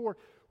you before,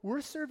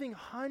 we're serving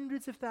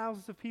hundreds of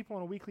thousands of people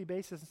on a weekly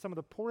basis in some of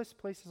the poorest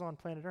places on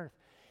planet Earth.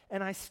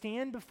 And I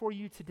stand before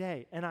you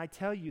today and I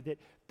tell you that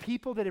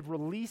people that have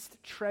released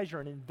treasure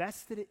and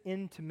invested it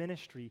into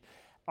ministry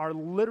are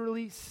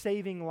literally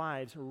saving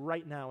lives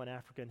right now in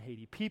Africa and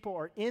Haiti. People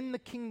are in the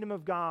kingdom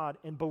of God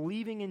and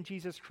believing in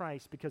Jesus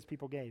Christ because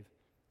people gave.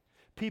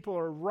 People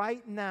are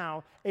right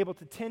now able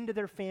to tend to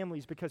their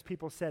families because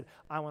people said,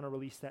 I want to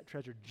release that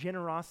treasure.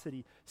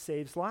 Generosity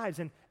saves lives.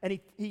 And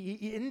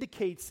he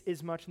indicates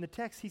as much in the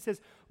text. He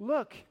says,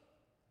 look,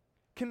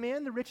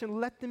 command the rich and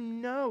let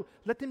them know,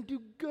 let them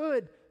do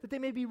good, that they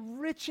may be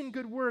rich in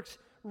good works,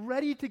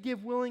 ready to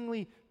give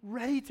willingly,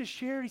 ready to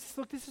share. He says,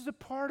 look, this is a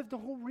part of the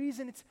whole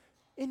reason. It's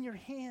in your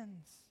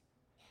hands.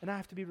 And I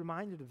have to be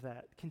reminded of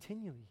that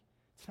continually.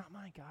 It's not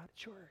mine, God,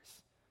 it's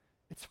yours.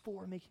 It's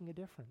for making a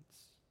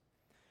difference.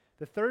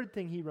 The third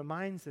thing he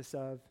reminds us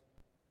of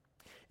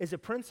is a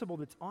principle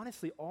that's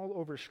honestly all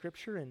over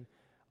Scripture, and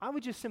I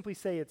would just simply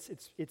say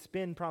it's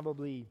been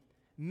probably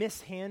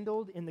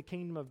mishandled in the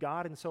kingdom of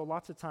God, and so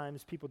lots of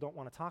times people don't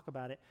want to talk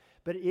about it,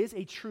 but it is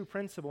a true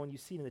principle, and you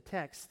see it in the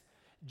text.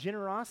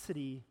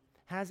 Generosity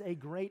has a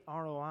great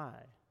ROI,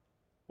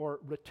 or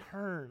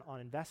return on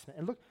investment.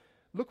 And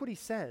look what he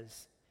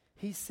says.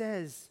 He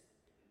says,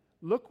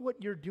 look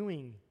what you're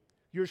doing.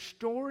 You're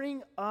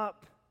storing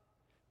up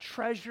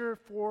treasure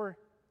for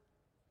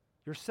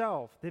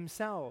yourself,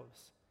 themselves.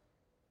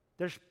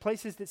 There's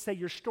places that say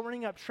you're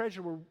storing up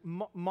treasure where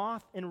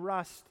moth and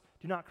rust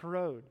do not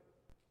corrode.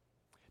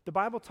 The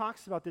Bible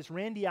talks about this.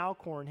 Randy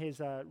Alcorn has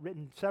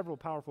written several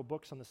powerful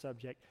books on the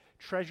subject.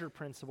 Treasure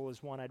Principle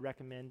is one I'd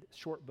recommend,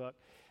 short book.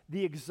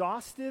 The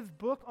exhaustive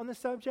book on the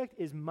subject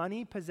is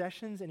Money,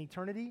 Possessions, and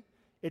Eternity.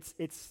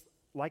 It's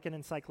like an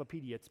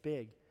encyclopedia. It's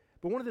big.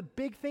 But one of the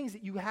big things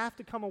that you have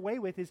to come away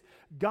with is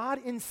God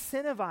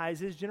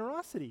incentivizes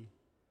generosity.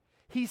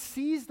 He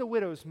sees the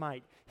widow's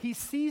mite. He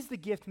sees the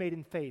gift made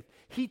in faith.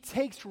 He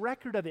takes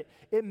record of it.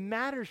 It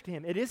matters to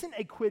him. It isn't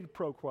a quid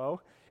pro quo.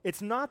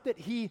 It's not that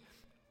he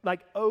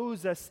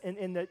owes us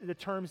in the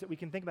terms that we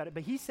can think about it.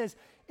 But he says,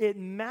 it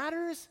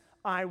matters.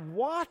 I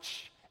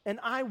watch and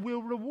I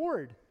will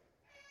reward.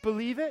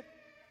 Believe it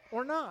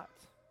or not.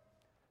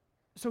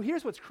 So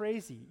here's what's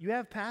crazy. You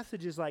have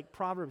passages like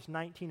Proverbs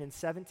 19 and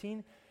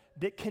 17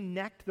 that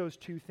connect those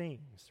two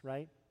things,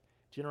 right?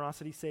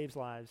 Generosity saves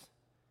lives.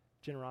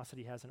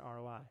 Generosity has an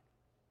ROI.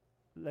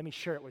 Let me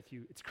share it with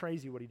you. It's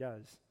crazy what he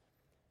does.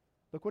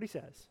 Look what he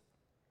says.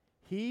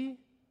 He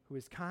who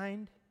is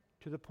kind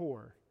to the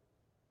poor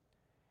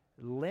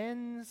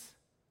lends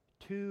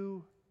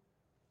to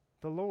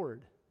the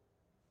Lord,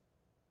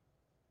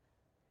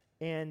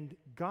 and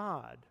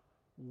God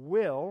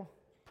will,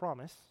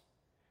 promise,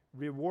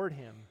 reward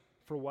him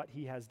for what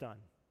he has done.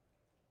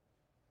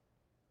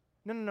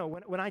 No.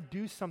 When I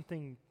do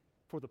something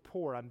for the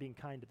poor, I'm being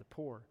kind to the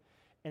poor.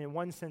 And in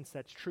one sense,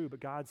 that's true, but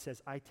God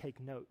says, I take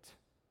note.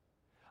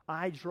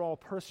 I draw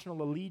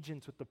personal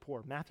allegiance with the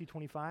poor. Matthew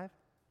 25.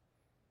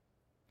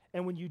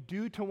 And when you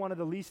do to one of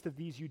the least of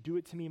these, you do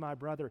it to me, my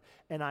brother,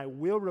 and I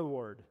will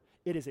reward.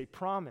 It is a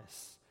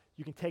promise.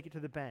 You can take it to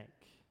the bank.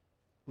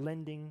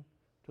 Lending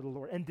to the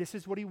Lord. And this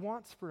is what he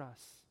wants for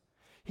us.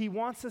 He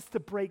wants us to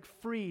break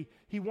free.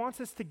 He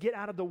wants us to get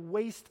out of the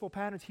wasteful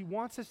patterns. He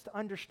wants us to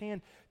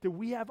understand that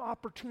we have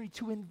opportunity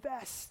to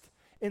invest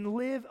and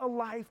live a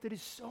life that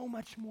is so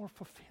much more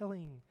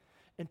fulfilling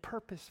and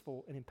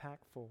purposeful and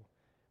impactful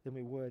than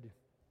we would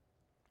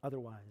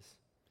otherwise.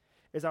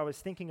 As I was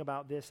thinking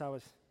about this, I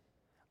was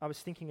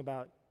thinking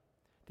about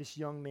this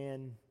young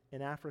man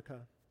in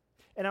Africa.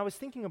 And I was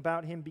thinking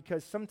about him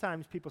because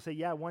sometimes people say,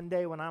 yeah, one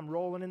day when I'm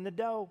rolling in the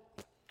dough,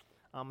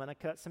 I'm going to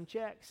cut some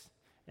checks.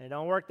 And it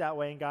don't work that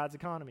way in God's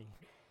economy,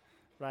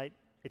 right?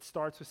 It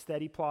starts with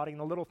steady plodding,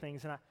 the little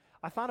things. And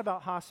I thought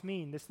about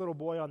Hasmin, this little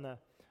boy on the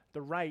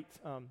right.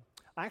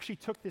 I actually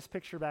took this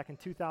picture back in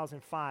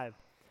 2005.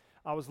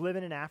 I was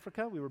living in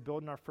Africa. We were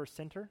building our first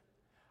center.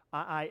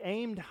 I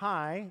aimed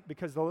high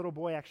because the little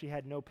boy actually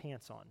had no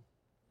pants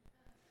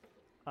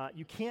on.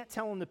 You can't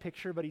tell in the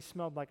picture, but he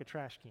smelled like a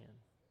trash can.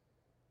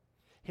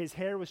 His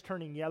hair was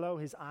turning yellow.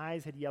 His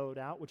eyes had yellowed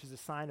out, which is a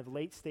sign of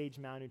late-stage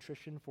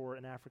malnutrition for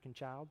an African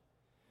child.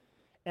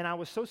 And I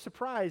was so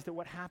surprised at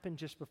what happened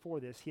just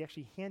before this. He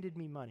actually handed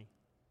me money.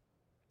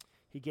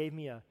 He gave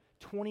me a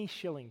 20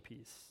 shilling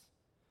piece,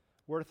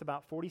 worth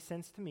about 40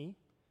 cents to me.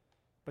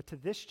 But to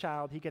this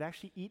child, he could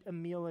actually eat a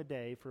meal a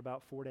day for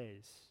about 4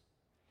 days.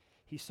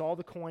 He saw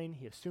the coin.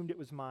 He assumed it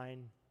was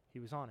mine. He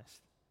was honest.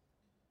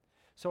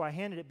 So I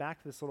handed it back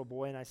to this little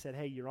boy, and I said,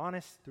 hey, you're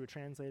honest, through a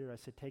translator. I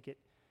said, take it,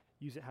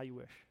 use it how you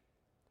wish.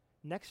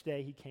 Next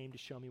day, he came to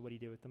show me what he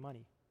did with the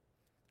money.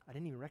 I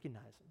didn't even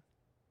recognize him.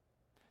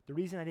 The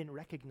reason I didn't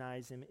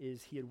recognize him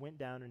is he had went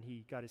down and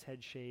he got his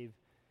head shaved,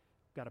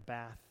 got a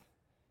bath,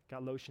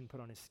 got lotion put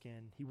on his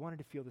skin. He wanted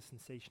to feel the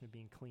sensation of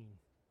being clean.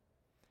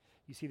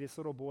 You see, this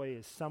little boy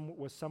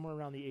was somewhere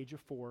around the age of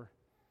 4,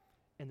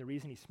 and the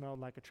reason he smelled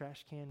like a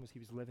trash can was he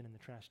was living in the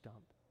trash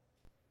dump.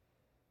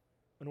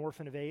 An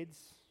orphan of AIDS,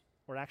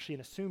 or actually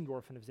an assumed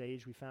orphan of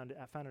AIDS, I found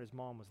out his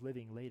mom was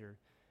living later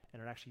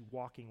and are actually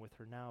walking with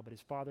her now, but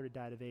his father had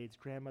died of AIDS,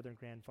 grandmother and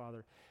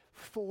grandfather.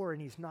 4,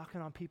 and he's knocking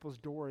on people's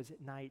doors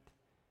at night.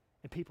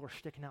 And people are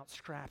sticking out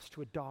scraps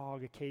to a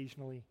dog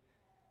occasionally,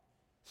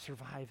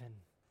 surviving.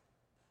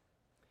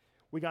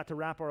 We got to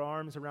wrap our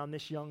arms around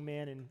this young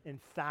man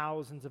and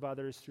thousands of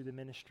others through the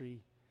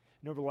ministry.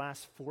 And over the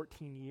last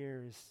 14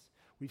 years,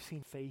 we've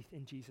seen faith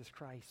in Jesus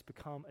Christ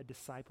become a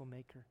disciple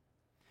maker.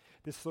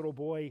 This little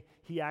boy,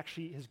 he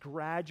actually has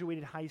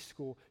graduated high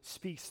school,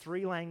 speaks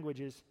 3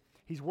 languages.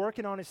 He's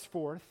working on his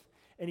 4th,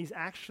 and he's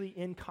actually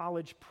in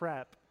college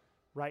prep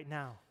right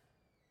now.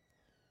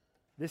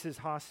 This is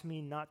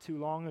Hasmin not too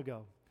long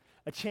ago,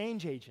 a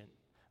change agent,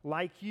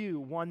 like you,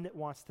 one that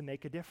wants to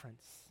make a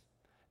difference.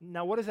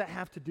 Now, what does that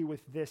have to do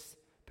with this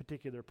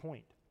particular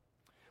point?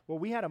 Well,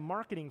 we had a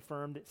marketing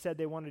firm that said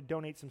they wanted to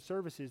donate some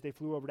services. They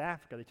flew over to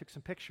Africa. They took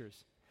some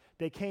pictures.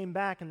 They came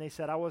back and they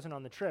said, I wasn't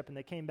on the trip. And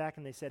they came back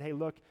and they said, hey,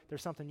 look,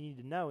 there's something you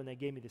need to know. And they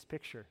gave me this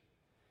picture.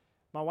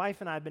 My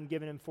wife and I have been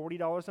giving him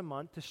 $40 a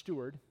month to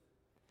steward.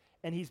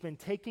 And he's been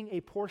taking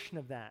a portion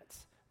of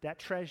that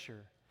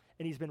treasure,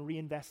 and he's been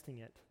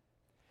reinvesting it.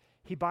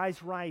 He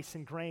buys rice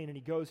and grain, and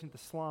he goes into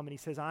the slum, and he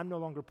says, I'm no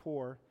longer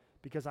poor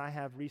because I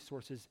have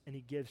resources, and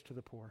he gives to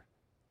the poor.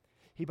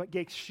 He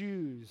gets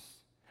shoes,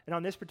 and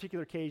on this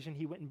particular occasion,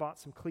 he went and bought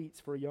some cleats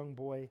for a young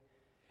boy,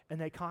 and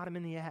they caught him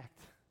in the act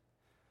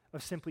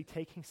of simply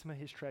taking some of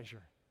his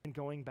treasure and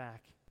going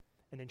back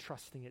and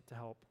entrusting it to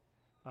help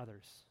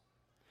others.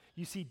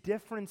 You see,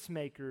 difference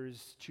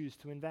makers choose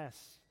to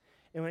invest.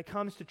 And when it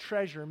comes to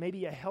treasure,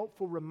 maybe a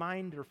helpful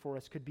reminder for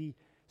us could be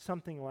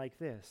something like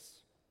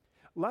this.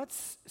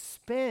 Let's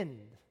spend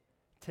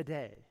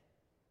today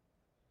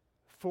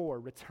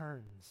for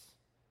returns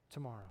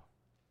tomorrow.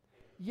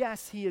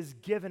 Yes, he has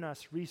given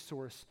us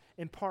resource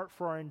in part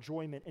for our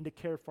enjoyment and to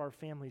care for our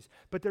families,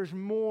 but there's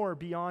more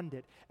beyond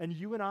it, and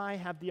you and I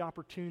have the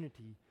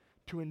opportunity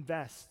to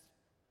invest.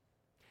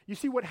 You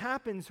see, what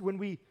happens when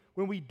we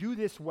do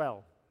this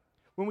well,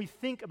 when we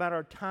think about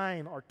our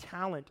time, our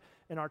talent,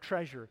 and our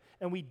treasure,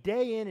 and we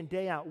day in and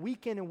day out,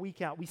 week in and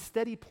week out, we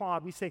steady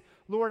plod, we say,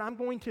 Lord, I'm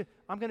going to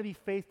be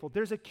faithful.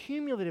 There's a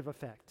cumulative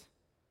effect.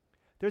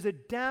 There's a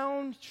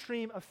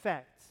downstream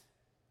effect.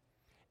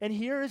 And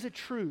here is a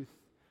truth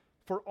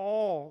for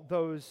all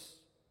those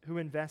who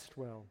invest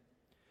well.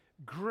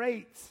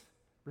 Great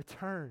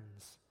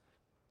returns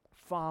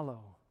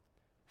follow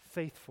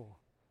faithful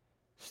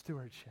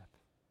stewardship.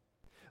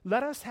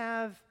 Let us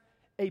have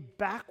a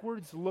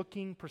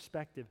backwards-looking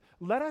perspective.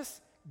 Let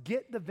us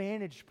get the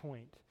vantage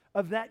point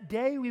of that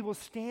day we will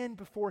stand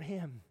before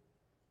him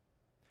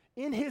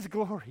in his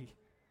glory.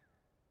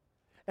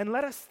 And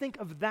let us think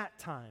of that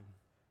time.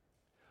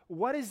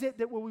 What is it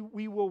that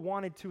we will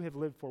wanted to have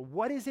lived for?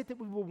 What is it that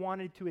we will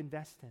wanted to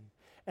invest in?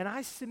 And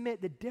I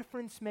submit the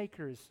difference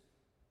makers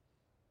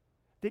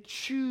that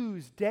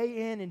choose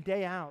day in and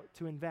day out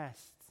to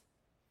invest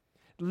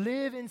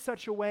live in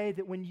such a way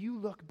that when you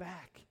look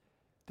back,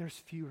 there's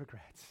few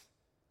regrets.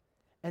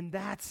 And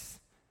that's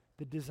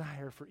the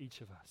desire for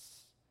each of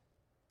us.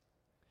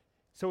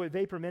 So at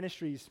Vapor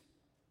Ministries,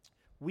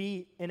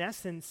 we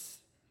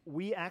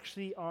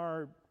actually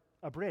are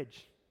a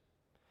bridge.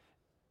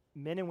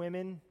 Men and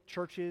women,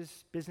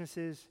 churches,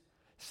 businesses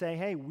say,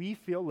 hey, we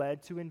feel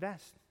led to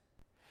invest.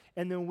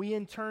 And then we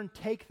in turn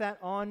take that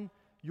on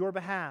your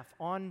behalf,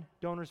 on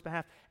donors'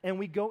 behalf, and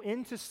we go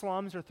into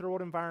slums or third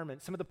world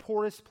environments, some of the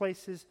poorest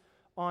places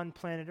on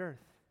planet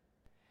Earth.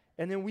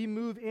 And then we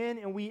move in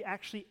and we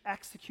actually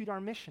execute our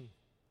mission.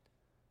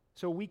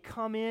 So we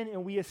come in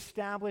and we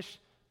establish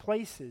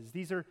places.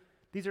 These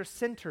are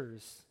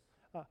centers,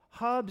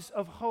 hubs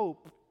of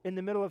hope in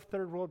the middle of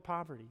third world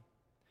poverty.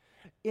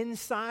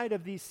 Inside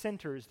of these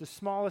centers, the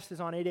smallest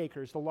is on 8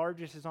 acres, the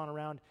largest is on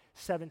around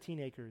 17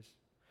 acres.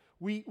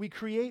 We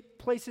create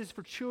places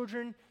for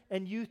children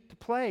and youth to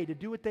play, to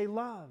do what they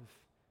love,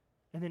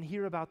 and then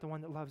hear about the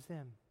one that loves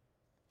them.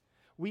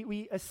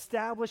 We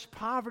establish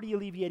poverty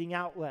alleviating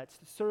outlets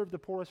to serve the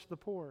poorest of the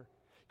poor,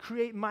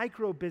 create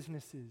micro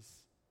businesses.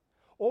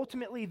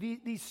 Ultimately,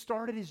 these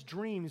started as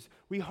dreams.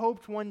 We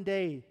hoped one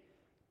day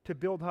to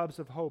build hubs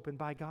of hope, and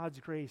by God's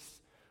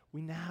grace,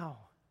 we now,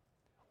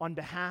 on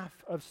behalf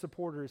of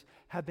supporters,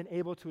 have been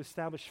able to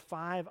establish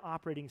 5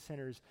 operating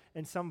centers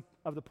in some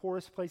of the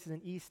poorest places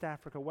in East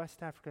Africa,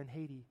 West Africa, and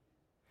Haiti.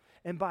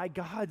 And by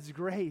God's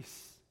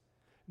grace,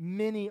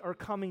 many are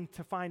coming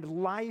to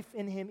find life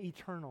in Him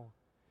eternal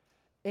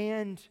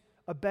and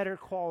a better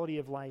quality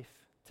of life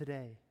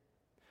today.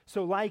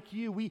 So like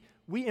you, we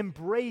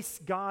embrace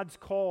God's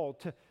call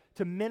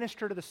to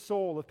minister to the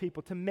soul of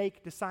people, to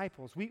make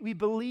disciples. We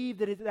believe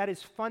that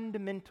is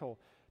fundamental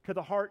to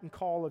the heart and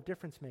call of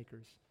difference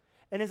makers.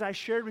 And as I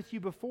shared with you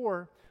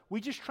before,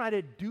 we just try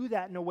to do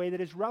that in a way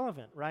that is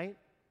relevant, right?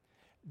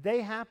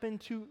 They happen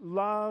to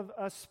love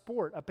a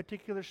sport, a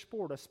particular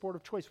sport, a sport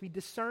of choice. We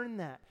discern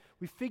that.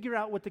 We figure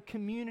out what the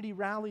community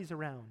rallies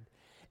around.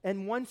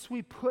 And once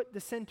we put the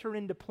center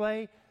into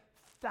play,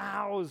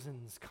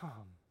 thousands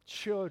come,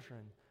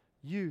 children,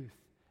 youth,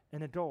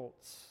 and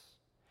adults.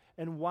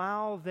 And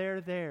while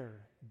they're there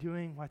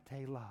doing what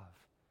they love,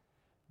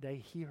 they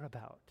hear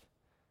about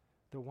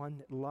the one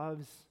that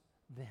loves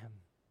them.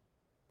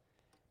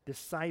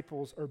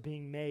 Disciples are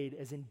being made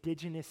as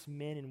indigenous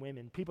men and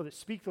women, people that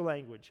speak the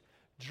language,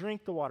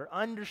 drink the water,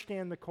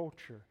 understand the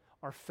culture,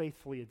 are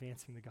faithfully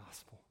advancing the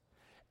gospel.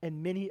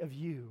 And many of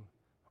you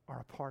are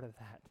a part of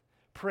that.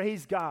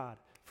 Praise God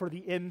for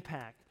the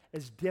impact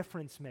as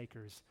difference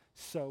makers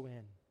sow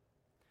in.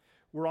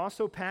 We're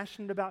also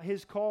passionate about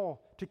his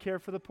call to care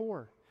for the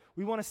poor.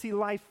 We want to see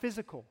life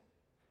physical.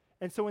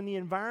 And so in the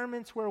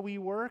environments where we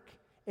work,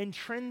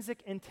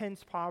 intrinsic,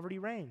 intense poverty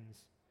reigns.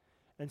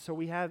 And so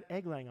we have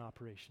egg-laying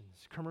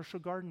operations, commercial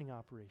gardening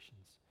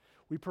operations.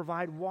 We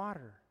provide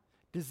water,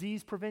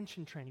 disease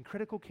prevention training,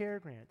 critical care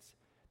grants.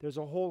 There's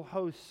a whole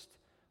host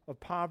of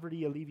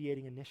poverty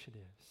alleviating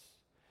initiatives.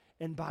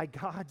 And by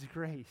God's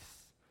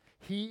grace,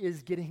 he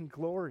is getting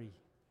glory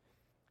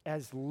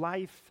as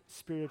life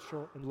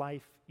spiritual and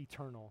life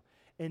eternal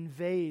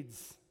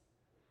invades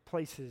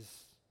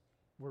places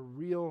where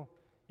real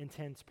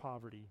intense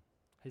poverty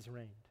has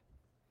reigned.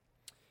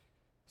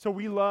 So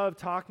we love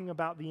talking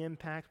about the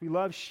impact. We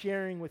love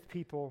sharing with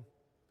people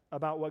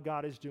about what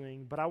God is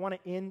doing. But I want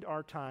to end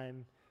our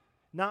time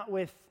not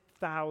with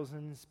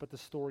thousands, but the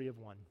story of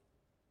one.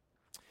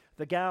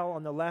 The gal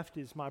on the left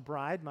is my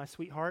bride, my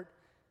sweetheart.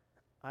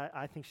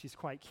 I think she's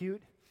quite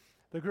cute.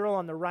 The girl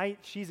on the right,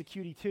 she's a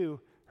cutie too.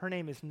 Her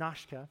name is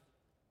Nashka.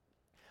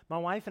 My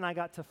wife and I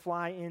got to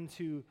fly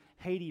into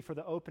Haiti for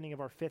the opening of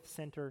our 5th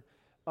center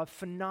of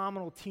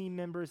phenomenal team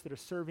members that are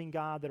serving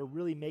God, that are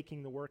really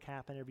making the work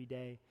happen every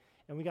day.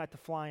 And we got to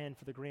fly in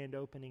for the grand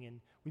opening,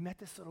 and we met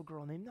this little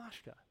girl named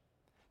Nashka.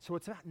 So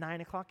it's about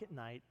 9 o'clock at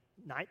night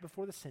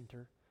before the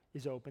center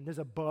is open. There's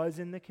a buzz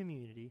in the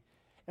community,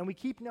 and we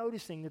keep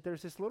noticing that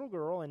there's this little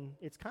girl, and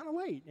it's kind of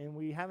late, and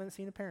we haven't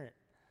seen a parent.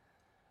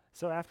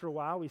 So after a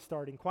while, we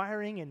start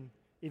inquiring, and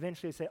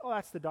eventually they say, oh,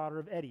 that's the daughter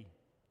of Eddie.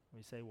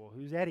 We say, well,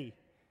 who's Eddie?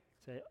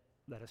 Say,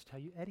 let us tell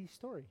you Eddie's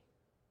story.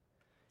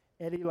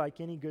 Eddie,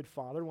 like any good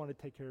father, wanted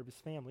to take care of his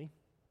family,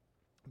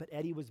 but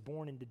Eddie was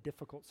born into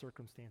difficult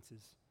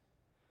circumstances.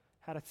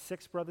 Had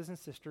 6 brothers and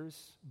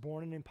sisters,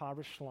 born in an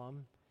impoverished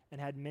slum,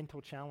 and had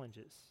mental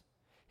challenges.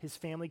 His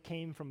family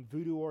came from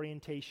voodoo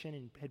orientation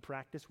and had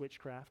practiced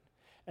witchcraft,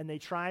 and they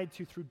tried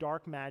to, through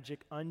dark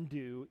magic,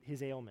 undo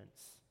his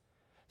ailments.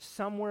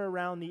 Somewhere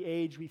around the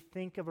age, we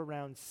think of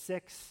around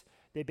 6,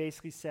 they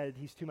basically said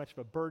he's too much of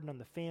a burden on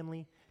the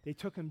family. They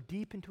took him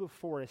deep into a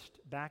forest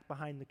back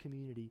behind the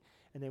community,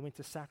 and they went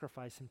to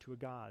sacrifice him to a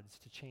gods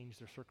to change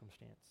their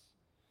circumstance.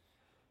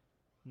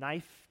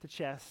 Knife to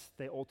chest,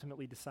 they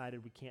ultimately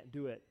decided we can't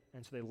do it,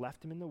 and so they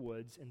left him in the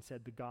woods and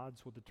said the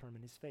gods will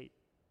determine his fate.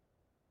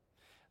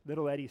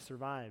 Little Eddie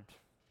survived.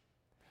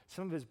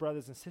 Some of his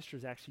brothers and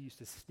sisters actually used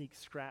to sneak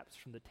scraps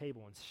from the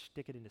table and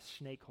stick it into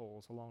snake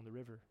holes along the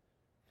river.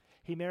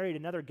 He married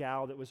another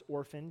gal that was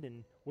orphaned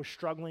and was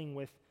struggling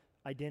with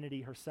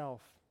identity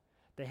herself.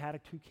 They had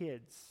 2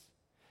 kids.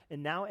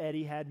 And now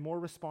Eddie had more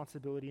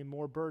responsibility and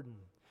more burden.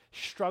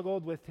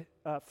 Struggled with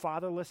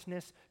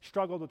fatherlessness,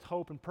 struggled with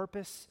hope and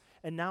purpose,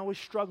 and now was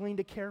struggling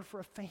to care for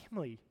a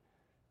family.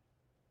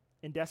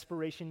 In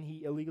desperation,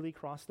 he illegally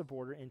crossed the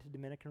border into the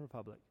Dominican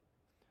Republic,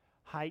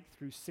 hiked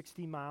through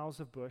 60 miles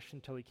of bush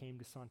until he came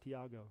to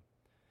Santiago.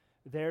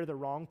 There, the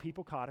wrong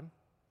people caught him.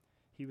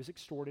 He was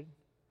extorted,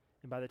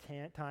 and by the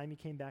time he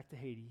came back to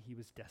Haiti, he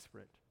was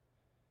desperate.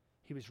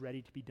 He was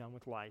ready to be done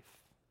with life.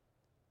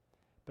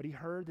 But he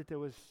heard that there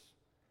was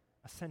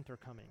a center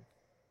coming.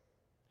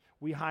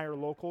 We hire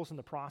locals in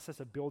the process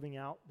of building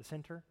out the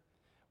center.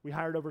 We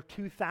hired over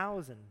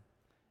 2,000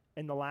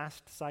 in the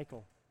last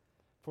cycle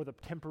for the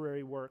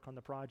temporary work on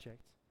the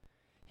project.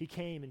 He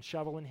came and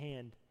shovel in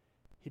hand,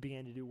 he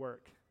began to do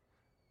work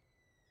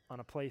on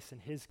a place in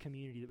his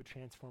community that would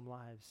transform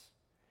lives.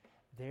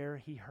 There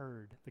he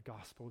heard the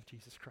gospel of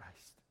Jesus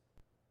Christ.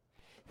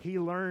 He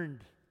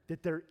learned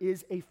that there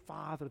is a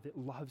Father that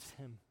loves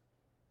him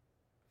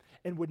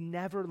and would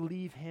never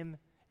leave him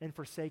and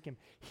forsake him.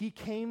 He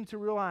came to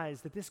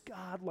realize that this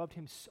God loved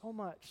him so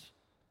much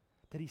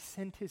that he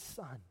sent his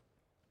Son,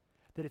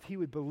 that if he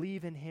would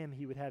believe in him,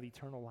 he would have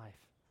eternal life.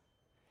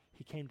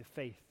 He came to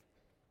faith.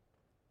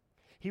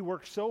 He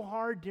worked so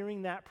hard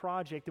during that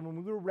project, and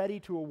when we were ready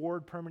to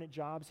award permanent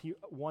jobs, he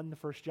won the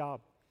first job,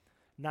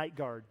 night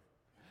guard,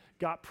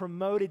 got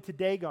promoted to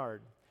day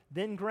guard,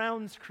 then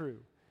grounds crew.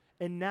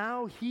 And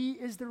now he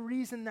is the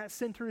reason that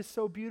center is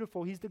so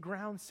beautiful. He's the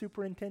ground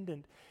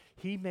superintendent.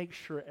 He makes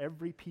sure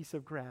every piece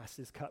of grass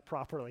is cut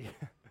properly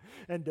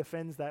and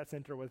defends that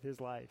center with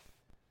his life.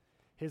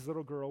 His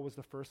little girl was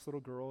the first little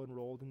girl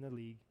enrolled in the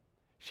league.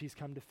 She's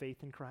come to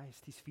faith in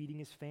Christ. He's feeding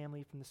his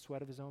family from the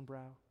sweat of his own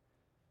brow.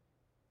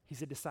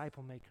 He's a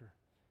disciple maker,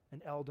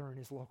 an elder in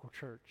his local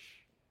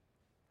church.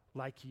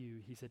 Like you,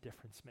 he's a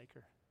difference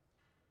maker.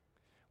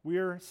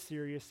 We're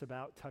serious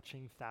about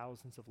touching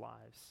thousands of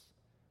lives.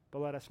 But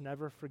let us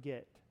never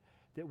forget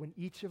that when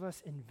each of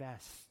us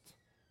invests,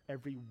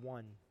 every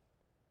one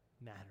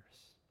matters.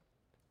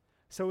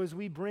 So as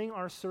we bring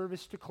our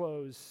service to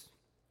close,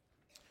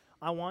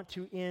 I want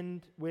to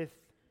end with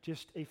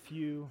just a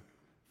few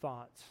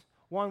thoughts.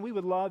 One, we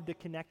would love to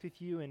connect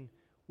with you, and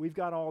we've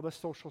got all the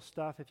social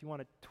stuff if you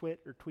want to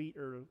tweet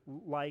or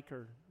like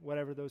or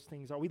whatever those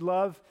things are. We'd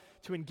love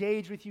to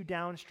engage with you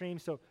downstream,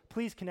 so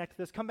please connect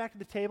with us. Come back to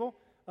the table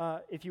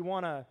if you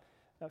want to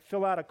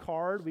fill out a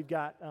card.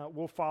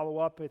 We'll follow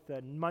up with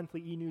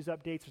monthly e-news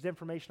updates. There's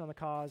information on the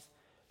cause.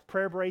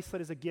 Prayer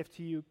bracelet is a gift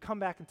to you. Come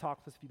back and talk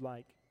with us if you'd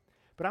like.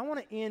 But I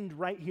want to end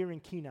right here in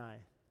Kenai,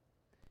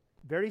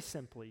 very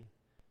simply,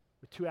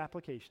 with two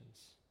applications.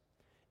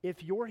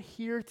 If you're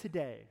here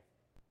today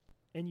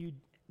and you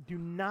do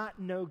not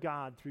know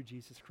God through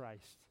Jesus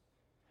Christ,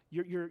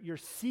 you're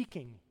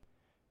seeking,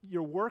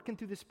 you're working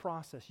through this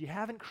process, you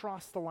haven't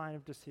crossed the line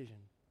of decision,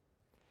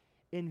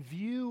 in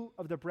view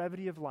of the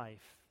brevity of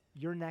life,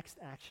 your next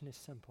action is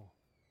simple.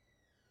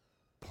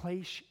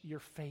 Place your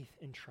faith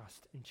and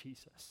trust in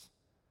Jesus.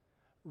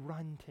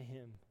 Run to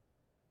him.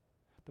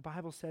 The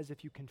Bible says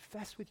if you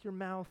confess with your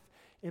mouth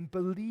and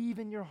believe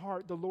in your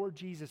heart the Lord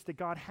Jesus, that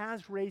God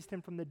has raised him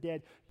from the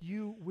dead,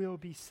 you will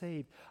be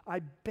saved.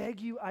 I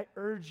beg you, I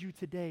urge you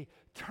today,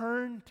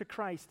 turn to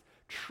Christ.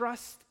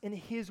 Trust in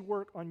his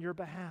work on your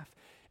behalf.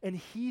 And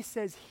he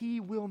says he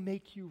will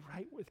make you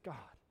right with God.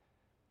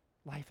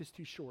 Life is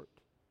too short.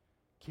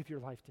 Give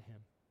your life to him.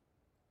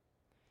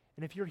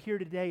 And if you're here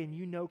today and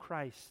you know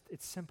Christ,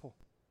 it's simple.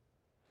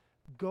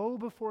 Go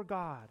before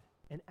God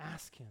and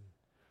ask him,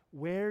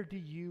 where do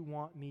you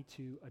want me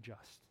to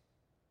adjust?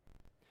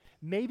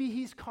 Maybe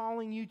he's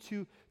calling you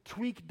to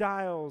tweak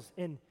dials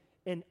and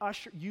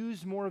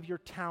use more of your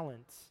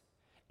talents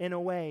in a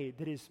way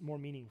that is more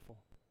meaningful.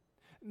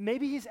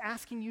 Maybe he's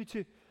asking you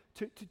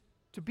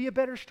to be a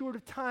better steward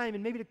of time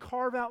and maybe to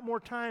carve out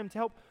more time to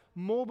help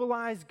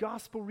mobilize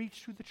gospel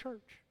reach through the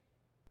church.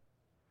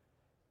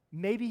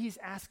 Maybe he's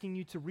asking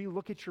you to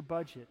relook at your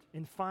budget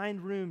and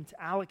find room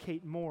to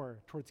allocate more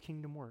towards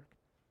kingdom work.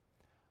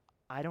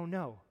 I don't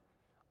know.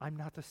 I'm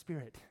not the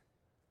Spirit.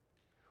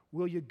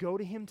 Will you go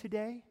to him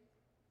today?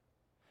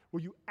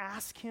 Will you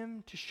ask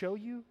him to show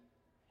you?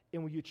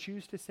 And will you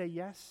choose to say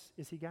yes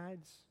as he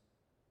guides?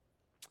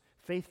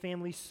 Faith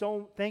family,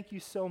 thank you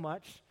so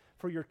much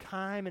for your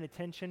time and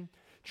attention.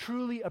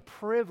 Truly a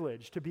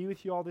privilege to be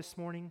with you all this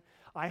morning.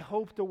 I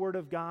hope the Word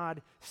of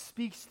God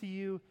speaks to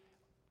you.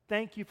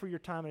 Thank you for your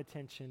time and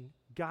attention.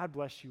 God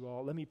bless you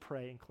all. Let me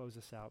pray and close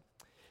this out.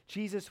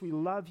 Jesus, we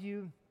love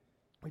you.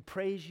 We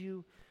praise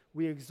you.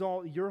 We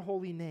exalt your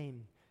holy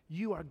name.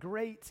 You are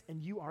great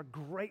and you are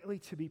greatly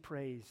to be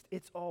praised.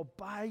 It's all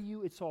by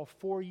you. It's all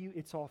for you.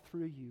 It's all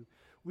through you.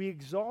 We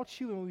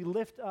exalt you and we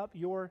lift up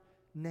your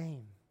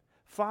name.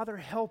 Father,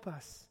 help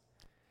us.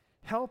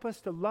 Help us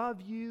to love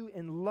you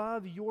and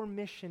love your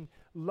mission,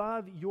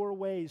 love your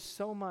ways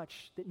so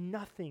much that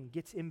nothing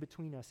gets in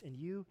between us and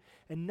you,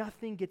 and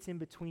nothing gets in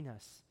between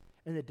us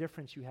and the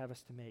difference you have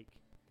us to make.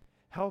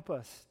 Help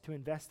us to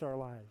invest our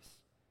lives.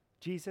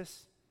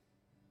 Jesus,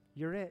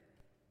 you're it.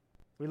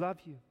 We love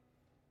you.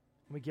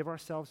 And we give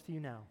ourselves to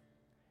you now.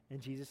 In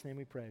Jesus' name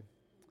we pray.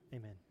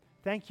 Amen.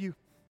 Thank you.